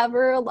we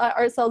ever let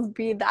ourselves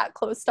be that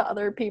close to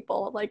other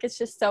people? Like, it's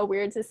just so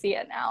weird to see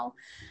it now.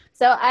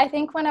 So I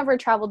think whenever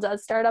travel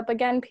does start up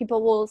again,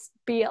 people will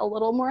be a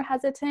little more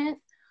hesitant.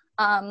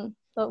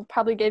 They'll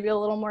probably give you a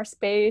little more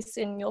space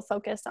and you'll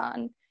focus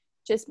on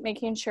just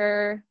making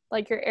sure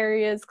like your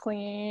area is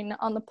clean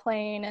on the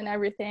plane and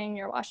everything.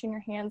 You're washing your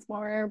hands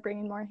more,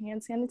 bringing more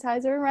hand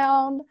sanitizer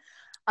around.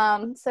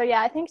 So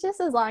yeah, I think just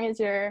as long as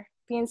you're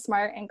being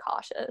smart and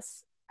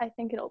cautious, I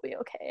think it'll be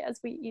okay as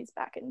we ease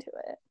back into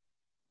it.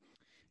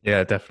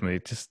 Yeah, definitely.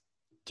 Just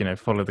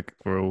follow the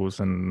rules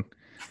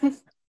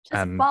Just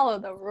and follow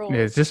the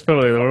yeah, rules. just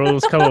follow the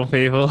rules. Come on,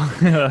 people.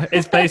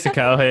 It's basic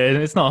out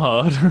here. It's not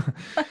hard.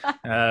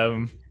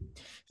 um,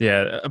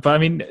 yeah, but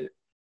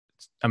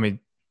I mean,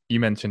 you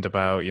mentioned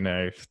about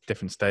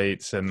different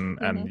states, and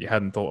Mm-hmm. you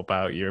hadn't thought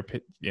about Europe.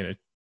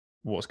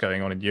 What's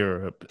going on in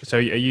Europe. So,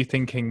 are you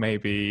thinking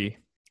maybe?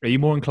 Are you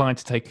more inclined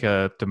to take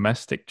a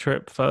domestic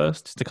trip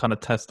first, just to kind of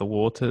test the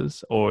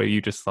waters, or are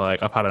you just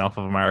like, I've had enough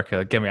of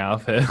America, get me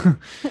out of here?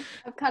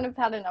 I've kind of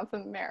had enough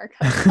of America,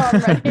 so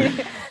I'm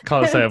ready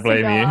Can't say I to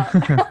blame go you.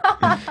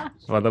 out.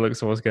 By the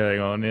looks of what's going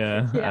on,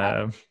 Yeah.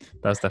 yeah,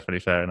 that's definitely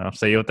fair enough.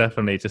 So you're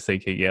definitely just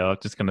thinking, yeah, I'm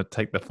just going to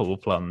take the full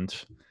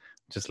plunge,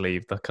 just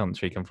leave the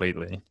country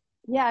completely.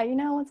 Yeah,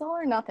 it's all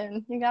or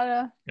nothing. You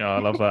gotta Oh, I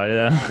love that.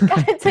 Yeah,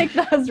 gotta take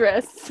those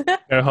risks.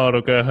 go hard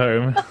or go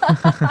home.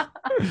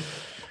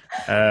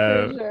 For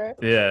uh, sure.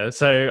 yeah.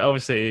 So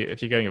obviously,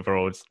 if you're going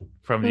abroad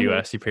from the Hmm.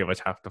 US, you pretty much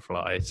have to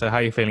fly. So how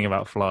are you feeling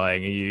about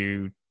flying?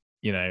 You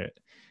know,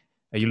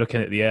 are you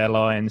looking at the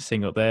airlines,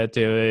 seeing what they're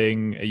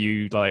doing? Are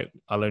you like,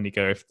 I'll only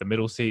go if the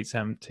middle seat's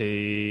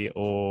empty,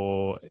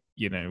 or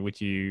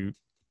would you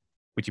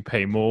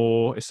pay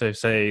more? So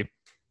say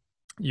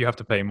you have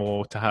to pay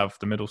more to have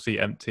the middle seat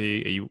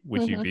empty.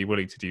 Would you Hmm. be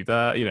willing to do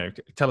that?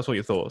 Tell us what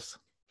your thoughts.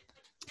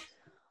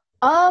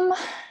 Um,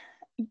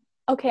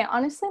 okay,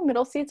 honestly,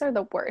 middle seats are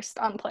the worst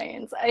on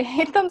planes. I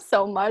hate them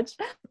so much.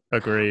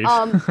 Agreed.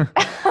 Um,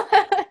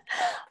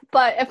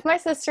 but if my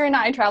sister and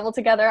I travel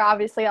together,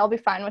 obviously I'll be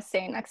fine with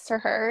staying next to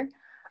her.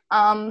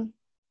 Um,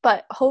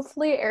 but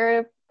hopefully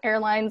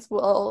airlines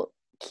will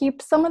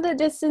keep some of the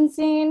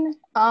distancing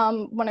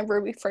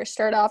whenever we first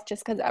start off,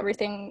 just because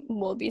everything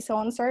will be so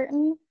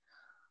uncertain.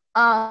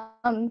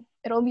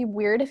 It'll be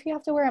weird if you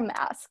have to wear a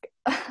mask.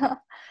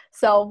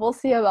 So we'll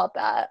see about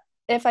that.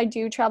 If I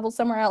do travel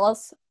somewhere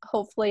else,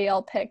 hopefully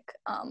I'll pick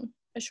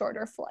a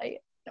shorter flight,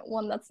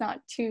 one that's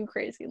not too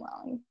crazy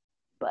long.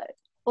 But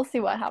we'll see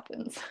what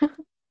happens.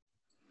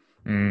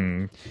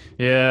 Mm.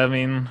 Yeah, I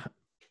mean,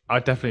 I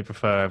definitely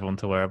prefer everyone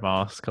to wear a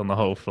mask on the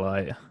whole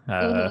flight.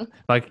 Hmm.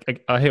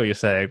 Like I hear what you're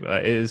saying,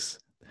 but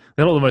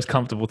they're not the most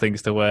comfortable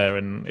things to wear,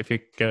 and if you're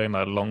going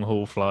like a long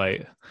haul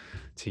flight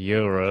to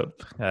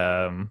Europe,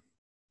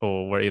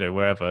 or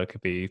wherever, it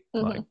could be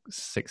like Hmm.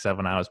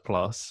 6-7 hours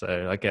plus.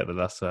 So I get that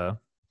that's gonna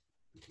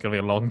be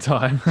a long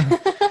time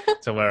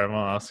to wear a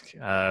mask.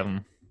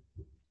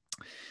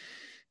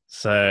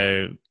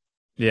 So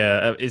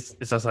yeah, is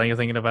that something you're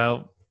thinking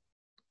about?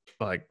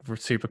 like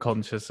super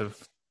conscious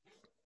of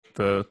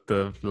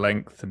the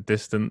length and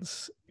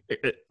distance?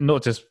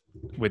 Not just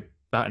with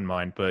that in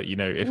mind, but you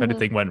know, if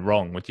anything went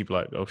wrong, would you be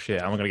like, oh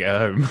shit, how am I gonna get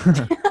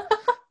home?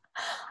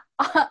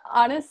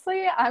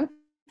 Honestly, I'm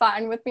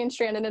fine with being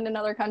stranded in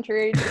another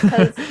country just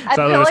because I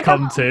So feel it's like I'm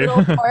come a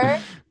little to.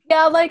 more,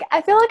 yeah, like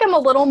I feel like I'm a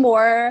little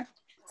more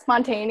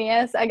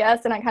spontaneous, I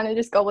guess, and I kind of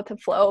just go with the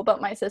flow.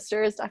 But my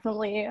sister is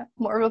definitely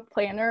more of a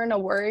planner and a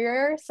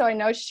worrier, so I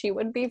know she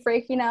would be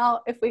freaking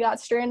out if we got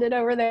stranded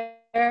over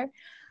there.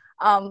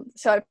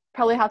 So I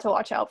probably have to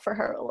watch out for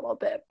her a little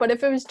bit. But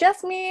if it was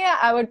just me,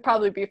 I would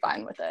probably be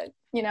fine with it.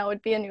 You know,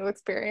 it'd be a new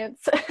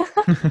experience.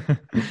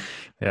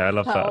 Yeah, I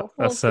love that. So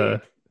we'll see.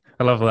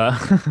 I love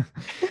that.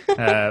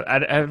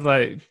 And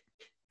like,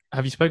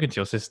 have you spoken to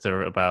your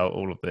sister about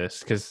all of this?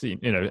 Because you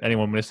know,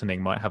 anyone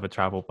listening might have a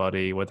travel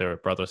buddy, whether a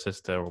brother,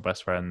 sister, or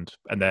best friend,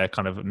 and they're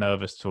kind of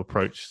nervous to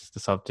approach the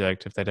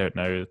subject if they don't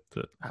know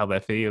how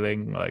they're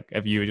feeling. Like,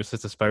 have you and your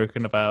sister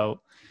spoken about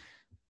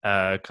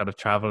kind of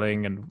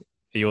traveling, and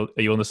are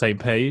you on the same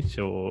page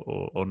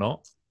or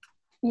not?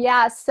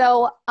 Yeah,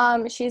 so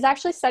she's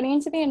actually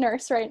studying to be a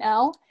nurse right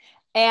now,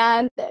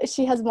 and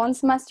she has one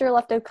semester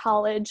left of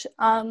college,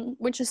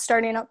 which is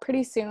starting up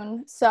pretty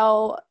soon.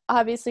 So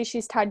obviously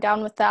she's tied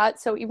down with that.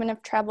 So even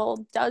if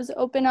travel does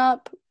open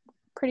up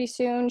pretty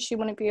soon, she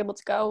wouldn't be able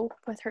to go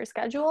with her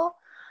schedule.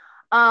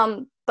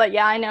 But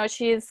yeah, I know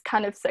she's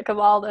kind of sick of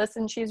all this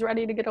and she's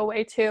ready to get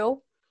away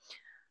too.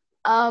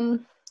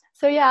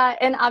 So yeah,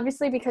 and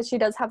obviously because she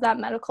does have that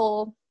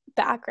medical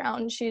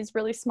background, she's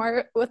really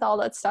smart with all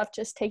that stuff,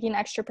 just taking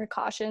extra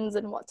precautions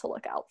and what to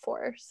look out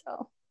for.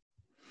 So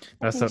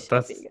I think she'll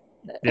That's be good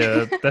with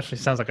yeah, it. definitely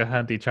sounds like a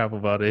handy travel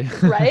buddy.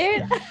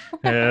 Right?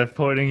 Yeah,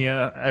 pointing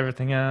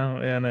everything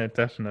out. Yeah, no,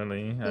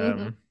 definitely.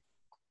 Hmm.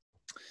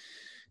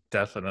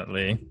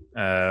 Definitely.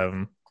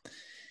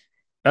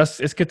 That's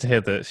it's good to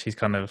hear that she's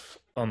kind of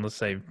on the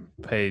same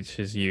page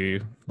as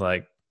you.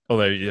 Like,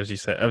 although as you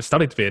said, I'm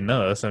studying to be a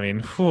nurse. I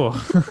mean, phew.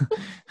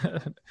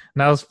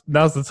 Now's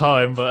the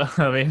time, but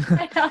I mean,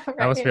 I know,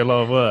 that must be right? a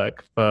lot of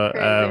work. But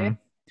Crazy.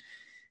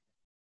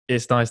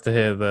 it's nice to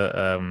hear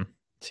that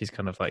she's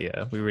kind of like,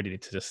 yeah, we really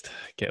need to just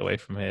get away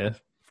from here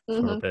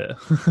for a Hmm. bit.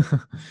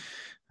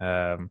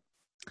 um,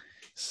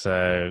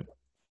 so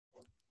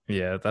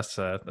yeah, that's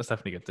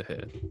definitely good to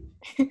hear.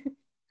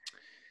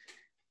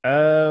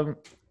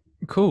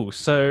 Cool.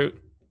 So,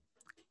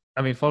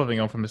 I mean, following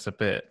on from this a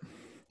bit,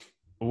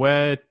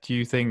 where do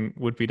you think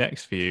would be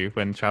next for you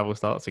when travel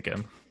starts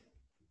again?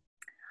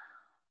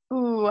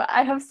 Ooh,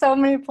 I have so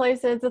many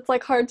places. It's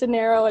like hard to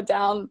narrow it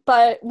down.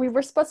 But we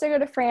were supposed to go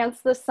to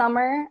France this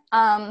summer.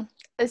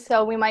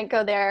 So we might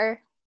go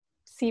there,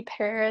 see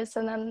Paris,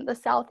 and then the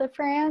south of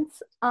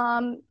France.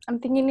 I'm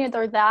thinking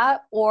either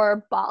that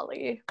or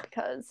Bali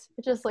because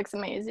it just looks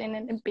amazing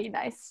and it'd be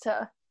nice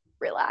to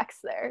relax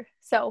there.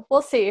 So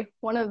we'll see.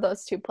 One of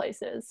those two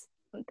places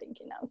I'm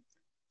thinking of.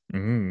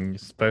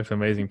 It's both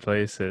amazing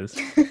places.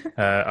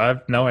 I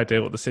have no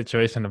idea what the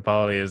situation in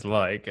Bali is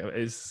like.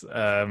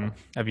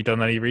 Have you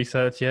done any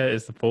research yet?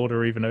 Is the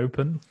border even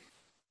open?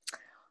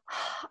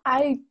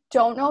 I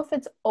don't know if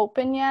it's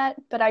open yet,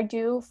 but I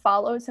do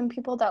follow some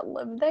people that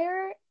live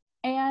there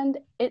and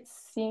it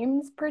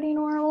seems pretty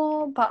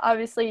normal, but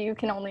obviously you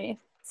can only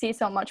see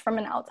so much from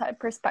an outside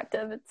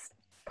perspective. It's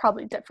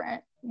probably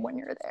different when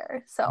you're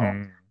there. So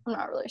Hmm. I'm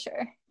not really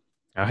sure.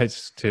 I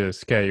hate to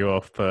scare you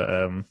off, but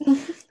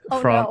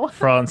Oh no.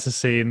 France has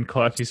seen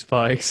quite a few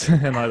spikes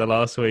in like the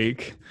last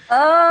week.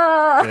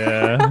 Uh,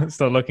 Yeah, it's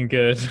not looking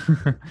good.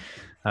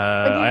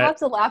 like you I have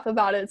to laugh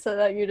about it so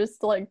that you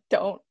just like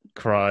don't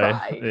cry.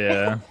 cry.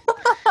 Yeah,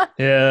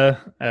 yeah.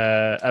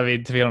 I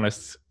mean, to be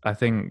honest, I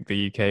think the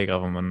UK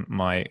government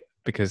might,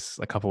 because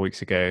a couple of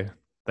weeks ago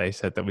they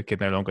said that we could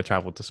no longer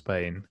travel to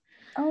Spain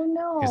Oh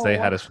because they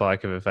no. had a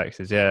spike of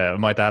infections. Yeah,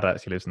 my dad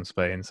actually lives in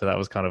Spain, so that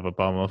was kind of a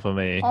bummer for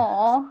me.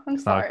 Oh, I'm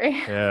Now,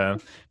 sorry. yeah,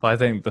 but I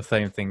think the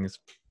same thing's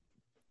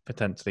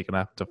potentially going to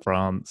happen to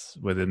France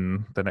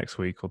within the next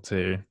week or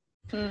two.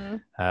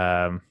 Mm.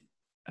 Um,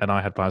 and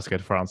I had plans to go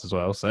to France as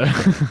well, so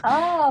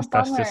Oh,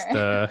 that's just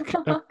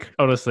bummer.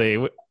 honestly,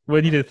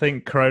 when you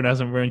think Corona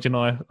hasn't ruined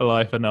your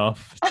life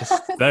enough,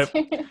 just nope,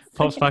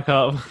 pops Seriously. back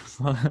up.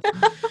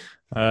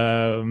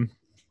 um,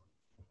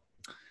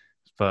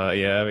 but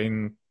yeah, I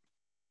mean,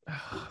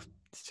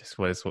 it's just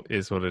what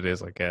it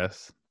is, I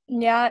guess.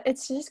 Yeah,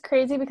 it's just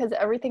crazy because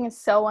everything is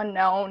so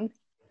unknown.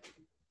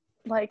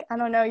 Like, I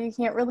don't know, you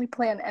can't really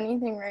plan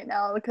anything right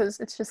now because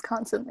it's just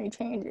constantly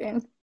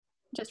changing.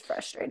 Just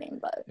frustrating,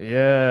 but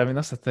Yeah, I mean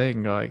that's the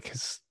thing, like,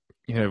 'cause,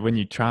 you know, when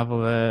you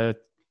travel there,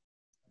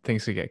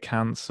 things could get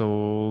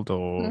cancelled,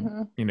 or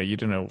hmm. you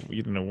don't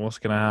know what's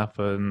gonna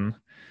happen.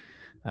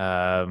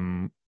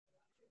 Um,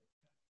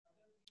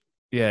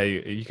 yeah,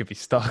 you could be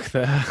stuck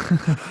there,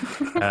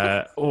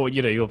 or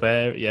you're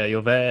there, yeah,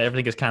 you're there,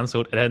 everything gets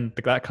cancelled, and then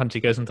that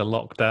country goes into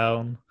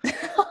lockdown.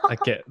 I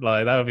get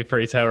like that would be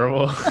pretty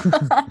terrible.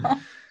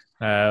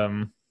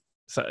 um,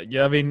 so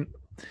yeah, I mean,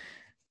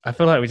 I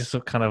feel like we just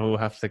kind of all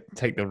have to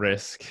take the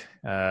risk.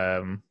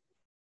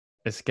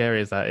 as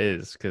scary as that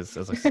is, because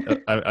as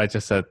I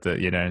just said that,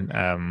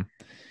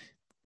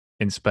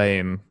 in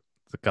Spain,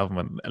 the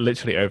government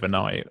literally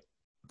overnight,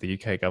 the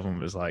UK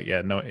government was like,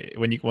 yeah, no,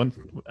 when you want,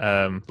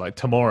 like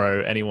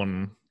tomorrow,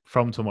 anyone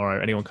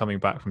coming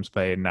back from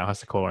Spain now has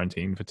to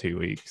quarantine for 2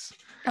 weeks.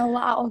 Oh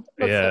wow,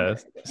 that's so Yeah.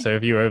 crazy. So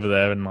if you were over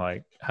there and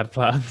like had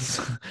plans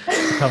to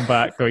come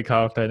back the week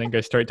after and then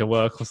go straight to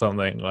work or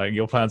something, like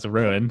your plans are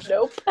ruined.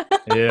 Nope.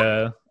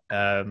 Yeah.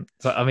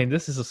 So I mean,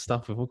 this is the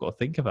stuff we've all got to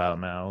think about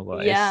now.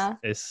 Like, Yeah.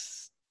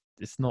 it's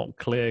not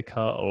clear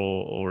cut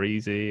or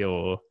easy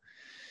or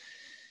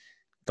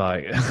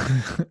like.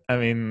 I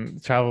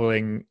mean,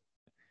 traveling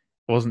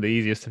wasn't the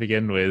easiest to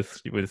begin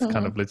with kind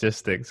Mhm. of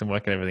logistics and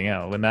working everything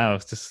out, but now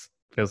it just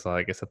feels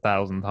like it's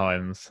 1,000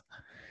 times,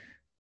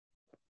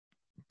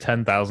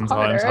 10,000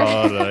 times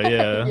Harder. harder.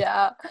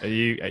 Yeah.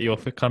 Yeah. You're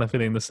kind of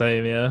feeling the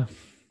same? Yeah.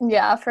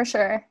 Yeah, for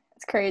sure.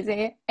 It's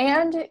crazy.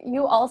 And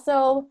you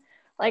also,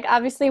 like,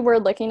 obviously, we're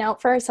looking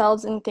out for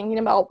ourselves and thinking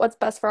about what's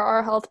best for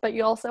our health, but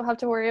you also have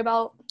to worry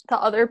about the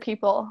other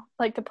people,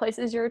 like the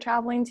places you're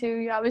traveling to.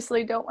 You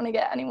obviously don't want to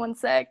get anyone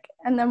sick.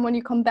 And then when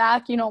you come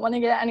back, you don't want to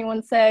get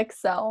anyone sick.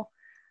 So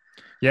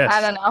I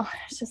Yes. don't know.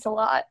 It's just a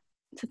lot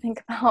to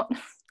think about.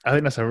 I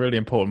think that's a really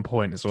important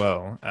point as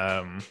well.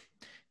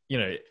 You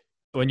know,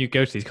 when you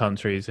go to these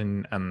countries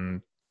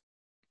and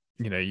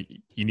you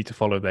need to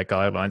follow their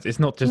guidelines. It's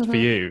not just for Hmm.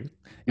 you.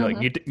 You're like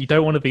Hmm. you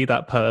don't want to be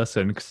that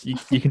person because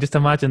you can just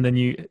imagine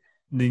the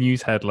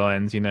news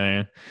headlines.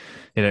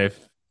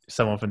 If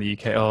someone from the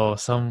UK, oh,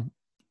 some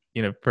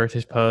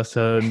British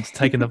person's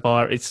taken the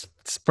virus, it's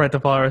spread the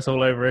virus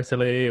all over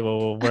Italy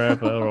or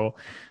wherever, or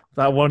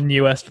that one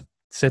US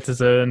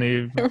citizen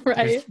who's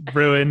Right.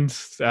 ruined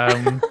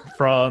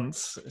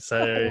France. Oh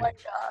So my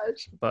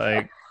gosh.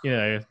 like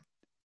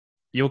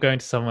you're going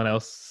to someone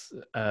else,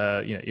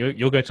 you're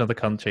going to another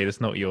country that's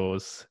not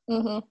yours.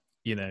 Hmm.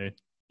 You know,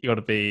 you got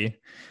to be,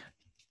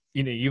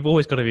 you've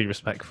always got to be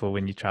respectful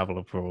when you travel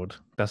abroad.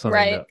 That's something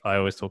Right. that I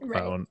always talk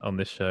about Right. on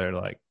this show.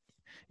 Like,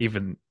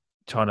 even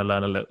trying to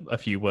learn a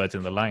few words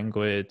in the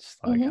language,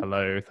 like Hmm.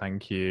 hello,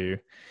 thank you.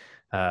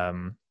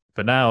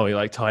 But now you're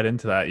like tied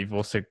into that. You've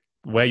also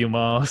wear your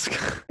mask,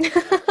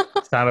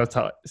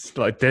 sanitize,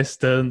 like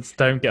distance,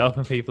 don't get up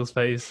in people's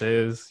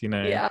faces.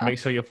 Yeah. Make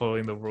sure you're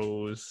following the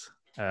rules.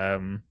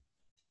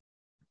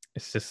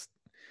 It's just,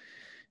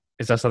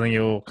 is that something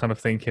you're kind of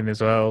thinking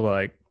as well?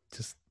 Like,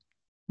 just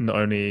not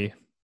only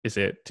is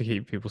it to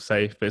keep people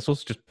safe, but it's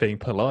also just being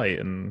polite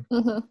and,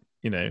 Hmm.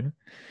 you know,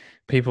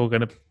 people are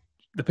going to,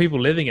 the people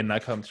living in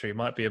that country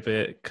might be a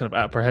bit kind of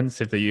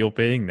apprehensive that you're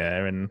being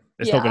there, and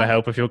it's not going to Yeah.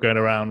 help if you're going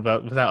around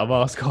without a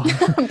mask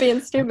on. Being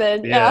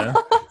stupid. Yeah.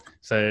 Yeah.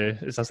 So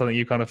is that something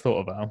you kind of thought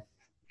about?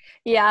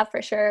 Yeah,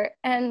 for sure.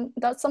 And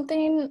that's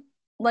something,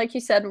 like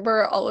you said,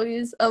 we're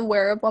always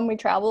aware of when we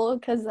travel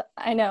because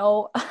I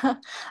know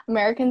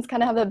Americans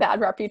kind of have a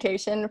bad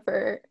reputation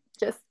for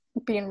just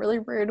being really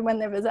rude when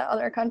they visit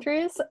other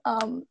countries.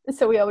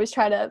 So we always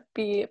try to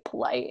be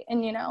polite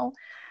and,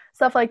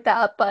 stuff like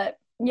that. But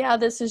yeah,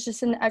 this is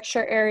just an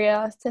extra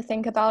area to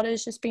think about,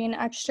 is just being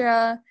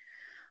extra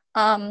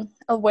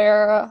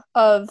aware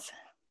of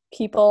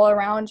people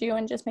around you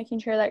and just making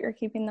sure that you're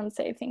keeping them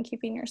safe and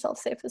keeping yourself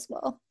safe as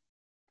well.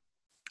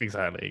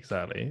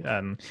 Exactly.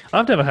 And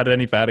I've never had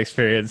any bad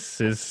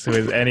experiences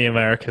with any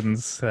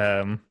Americans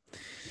That's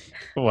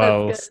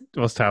while good.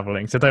 whilst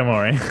traveling, so don't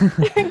worry.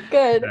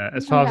 Good.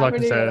 As I'm far as I'm happy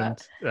to hear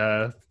that.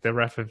 concerned, the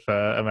ref of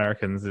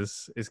Americans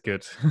is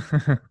good.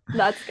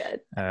 That's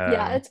good.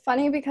 Yeah, um, it's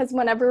funny because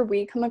whenever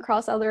we come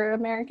across other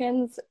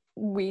Americans,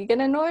 we get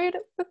annoyed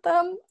with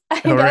them.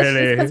 I oh, guess just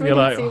because really? we You're can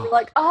like, see, we're oh,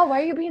 like, oh,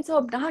 why are you being so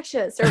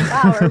obnoxious? Or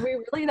wow, are we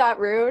really that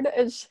rude?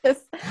 It's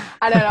just,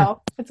 I don't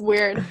know. It's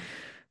weird.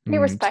 Be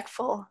mm.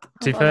 respectful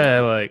To of be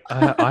fair, others.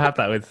 like I have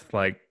that with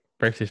like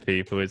British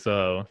people as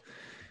well.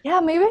 Yeah,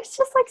 maybe it's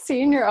just like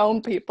seeing your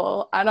own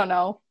people. I don't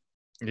know.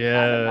 I don't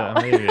Yeah,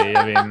 know. maybe.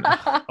 I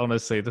mean,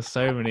 honestly, there's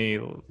so many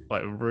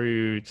like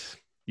rude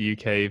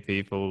UK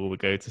people that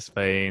go to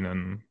Spain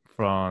and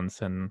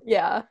France, and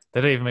Yeah.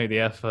 they don't even make the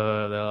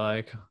effort. They're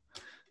like,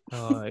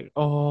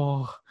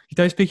 oh, you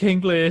don't speak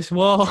English?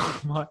 What?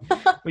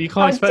 Well, you can't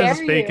How expect to dare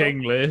speak you?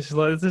 English.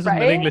 Like, this isn't an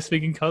Right?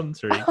 English-speaking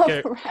country.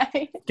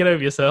 Right. Get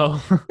over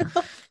yourself.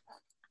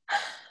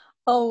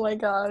 Oh my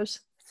gosh.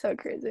 So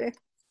crazy.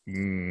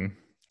 mm,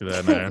 I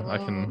don't know. I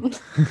can,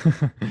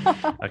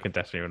 Mm. I can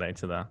definitely relate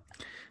to that.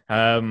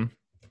 Um,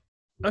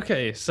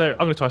 okay, so I'm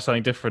going to try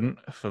something different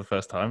for the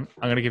first time.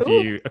 I'm going to give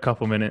Ooh, you a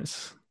couple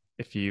minutes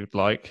if you'd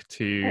like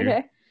to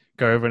okay.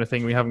 go over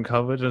anything we haven't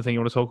covered, anything you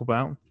want to talk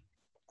about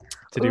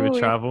to do with Ooh, you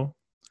travel.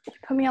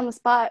 put me on the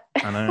spot.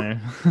 I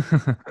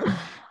know.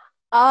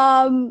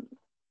 Um,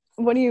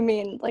 what do you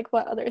mean? Like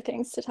what other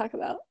things to talk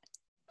about?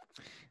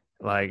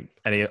 Like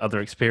any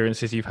other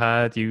experiences you've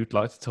had you'd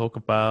like to talk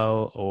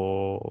about,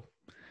 or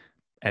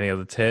any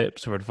other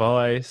tips or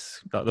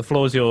advice? Like, the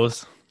floor is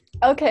yours.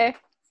 Okay.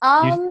 New,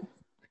 Um,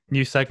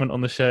 new segment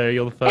on the show.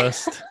 You're the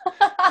first.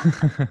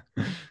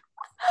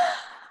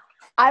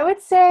 I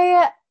would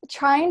say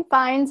try and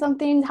find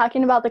something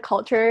talking about the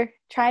culture.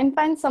 Try and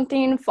find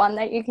something fun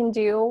that you can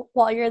do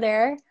while you're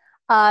there.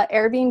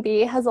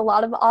 Airbnb has a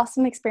lot of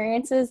awesome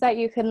experiences that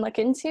you can look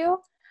into.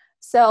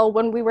 So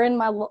when we were in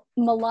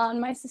Milan,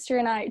 my sister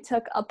and I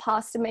took a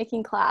pasta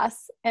making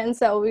class. And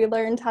so we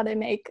learned how to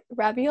make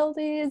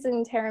raviolis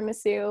and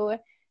tiramisu.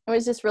 It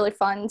was just really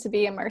fun to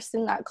be immersed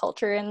in that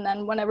culture. And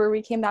then whenever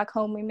we came back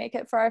home, we make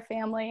it for our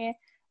family.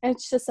 And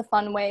it's just a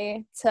fun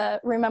way to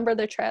remember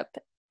the trip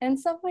and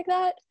stuff like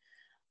that.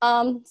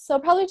 So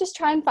probably just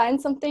try and find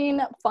something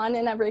fun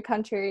in every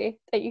country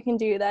that you can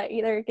do that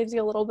either gives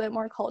you a little bit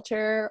more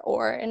culture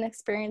or an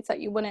experience that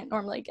you wouldn't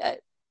normally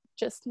get.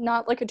 Just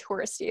not like a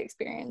touristy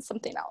experience,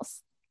 something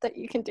else that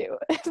you can do,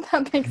 if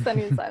that makes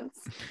any sense.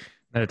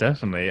 No,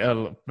 definitely.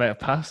 A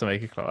pasta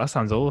making class. That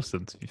sounds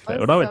awesome. To be fair,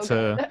 That's when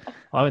so good.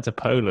 I went to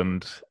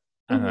Poland.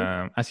 Hmm.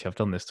 Actually, I've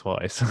done this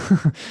twice.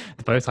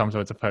 Both times I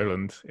went to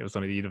Poland, it was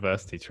on a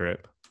university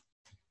trip,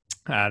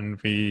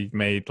 and we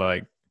made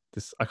like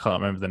this. I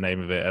can't remember the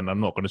name of it, and I'm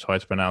not going to try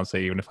to pronounce it,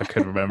 even if I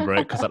could remember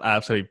it, because I'd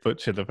absolutely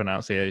butcher the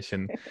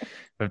pronunciation.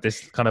 Of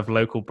this kind of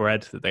local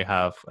bread that they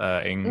have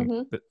in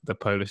Hmm. the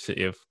Polish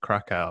city of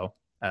Krakow,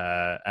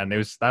 and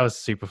that was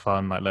super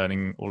fun, like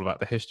learning all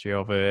about the history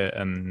of it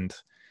and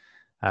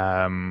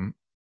um,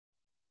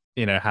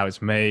 how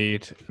it's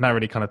made. And that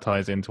really kind of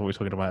ties into what we were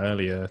talking about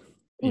earlier.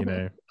 Hmm.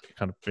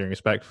 Kind of being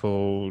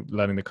respectful,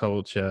 learning the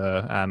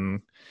culture,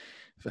 and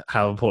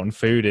how important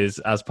food is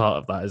as part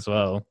of that as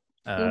well.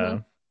 Hmm. Uh,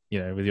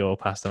 with your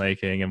pasta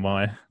making and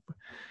my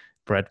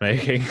bread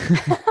making.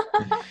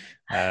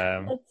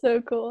 um, That's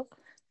so cool.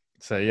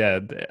 so yeah,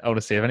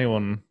 honestly, if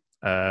anyone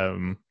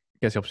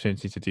gets the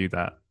opportunity to do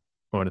that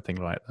or anything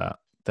like that,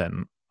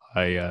 then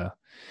I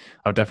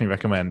would definitely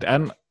recommend.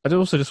 And I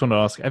also just want to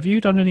ask, have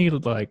you done any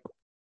like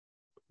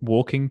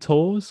walking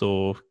tours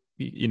or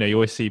you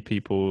always see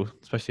people,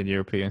 especially in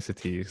European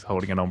cities,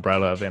 holding an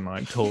umbrella in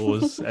like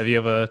tours. Have you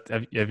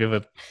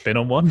ever been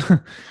on one?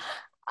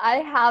 I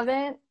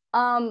haven't.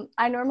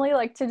 I normally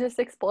like to just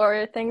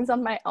explore things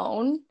on my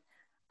own.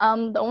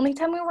 The only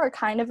time we were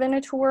kind of in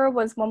a tour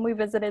was when we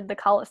visited the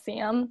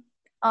Colosseum.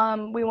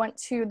 We went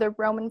to the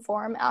Roman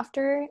Forum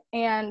after,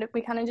 and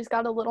we kind of just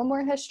got a little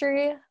more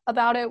history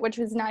about it, which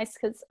was nice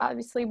because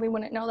obviously we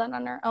wouldn't know that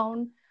on our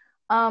own.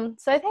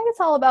 So I think it's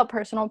all about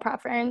personal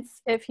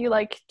preference. If you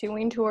like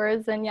doing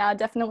tours, then yeah,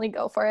 definitely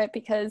go for it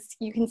because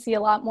you can see a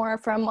lot more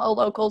from a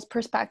local's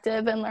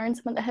perspective and learn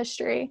some of the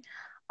history.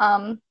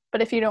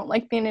 But if you don't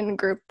like being in a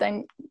group,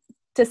 then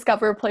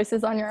discover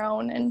places on your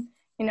own and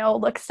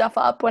look stuff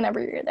up whenever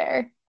you're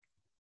there.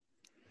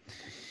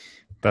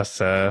 That's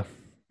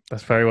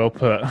very well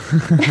put.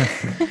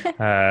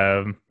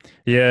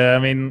 Yeah, I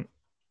mean,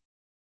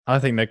 I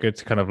think they're good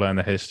to kind of learn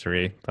the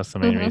history. That's the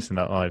main Hmm. reason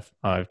that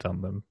I've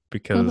done them Hmm.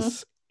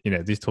 because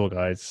these tour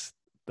guides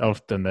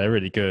often they're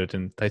really good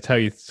and they tell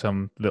you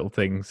some little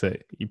things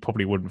that you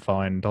probably wouldn't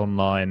find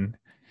online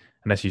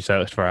unless you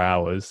searched for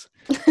hours.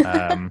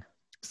 Um,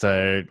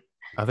 so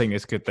I think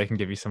it's good they can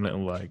give you some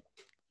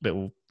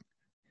little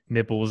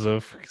nibbles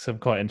of some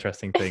quite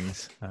interesting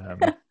things.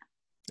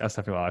 That's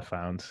definitely what I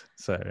found.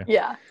 So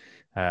Yeah.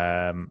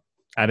 um,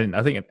 I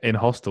think in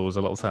hostels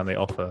a lot of the time they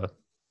offer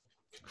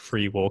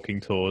free walking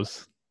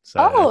tours. So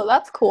Oh,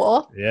 that's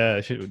cool. yeah,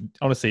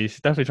 honestly, you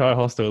should definitely try a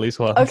hostel at least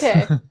once.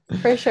 Okay,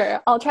 for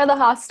sure. I'll try the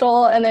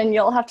hostel and then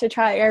you'll have to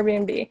try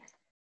Airbnb.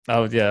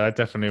 Oh yeah, I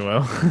definitely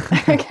will.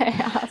 Okay,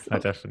 I awesome.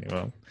 definitely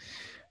will.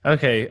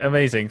 Okay,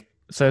 amazing.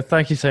 So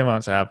thank you so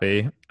much,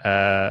 Abby.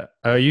 I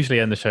usually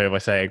end the show by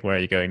saying where are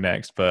you going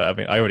next, but I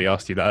mean I already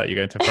asked you that. You're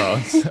going to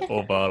France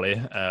or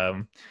Bali.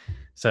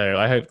 So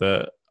I hope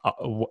that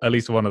at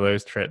least one of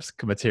those trips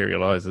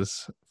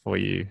materializes for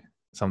you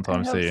I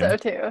sometime hope so soon.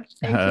 too.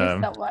 Thank you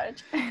Um, so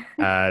much.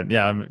 and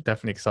yeah, I'm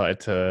definitely excited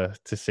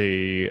to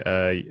see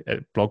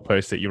a blog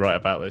post that you write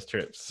about those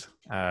trips.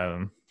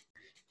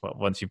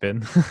 Once you've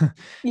been,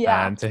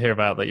 Yeah. and to hear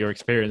about your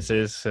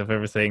experiences of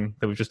everything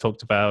that we've just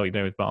talked about,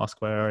 with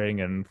mask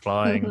wearing and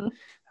flying.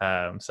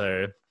 Hmm.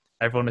 So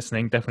everyone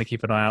listening, definitely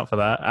keep an eye out for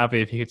that.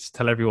 Abby, if you could just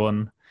tell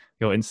everyone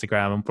your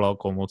Instagram and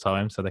blog one more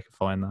time so they can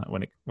find that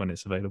when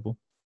it's available.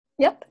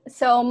 Yep.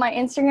 So my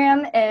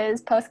Instagram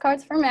is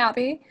postcards from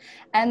Abby,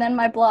 and then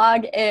my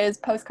blog is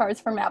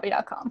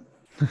postcardsfromabby.com.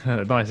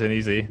 Nice and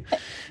easy.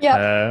 Yep.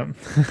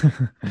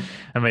 Um,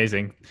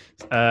 amazing.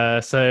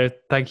 So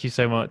thank you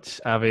so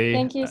much, Abby.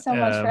 Thank you so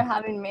much for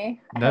having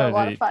me. I had a No,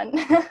 lot of fun.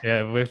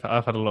 yeah,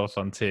 I've had a lot of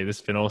fun too. This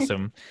has been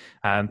awesome.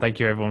 And thank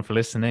you everyone for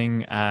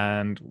listening.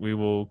 And we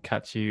will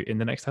catch you in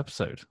the next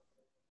episode.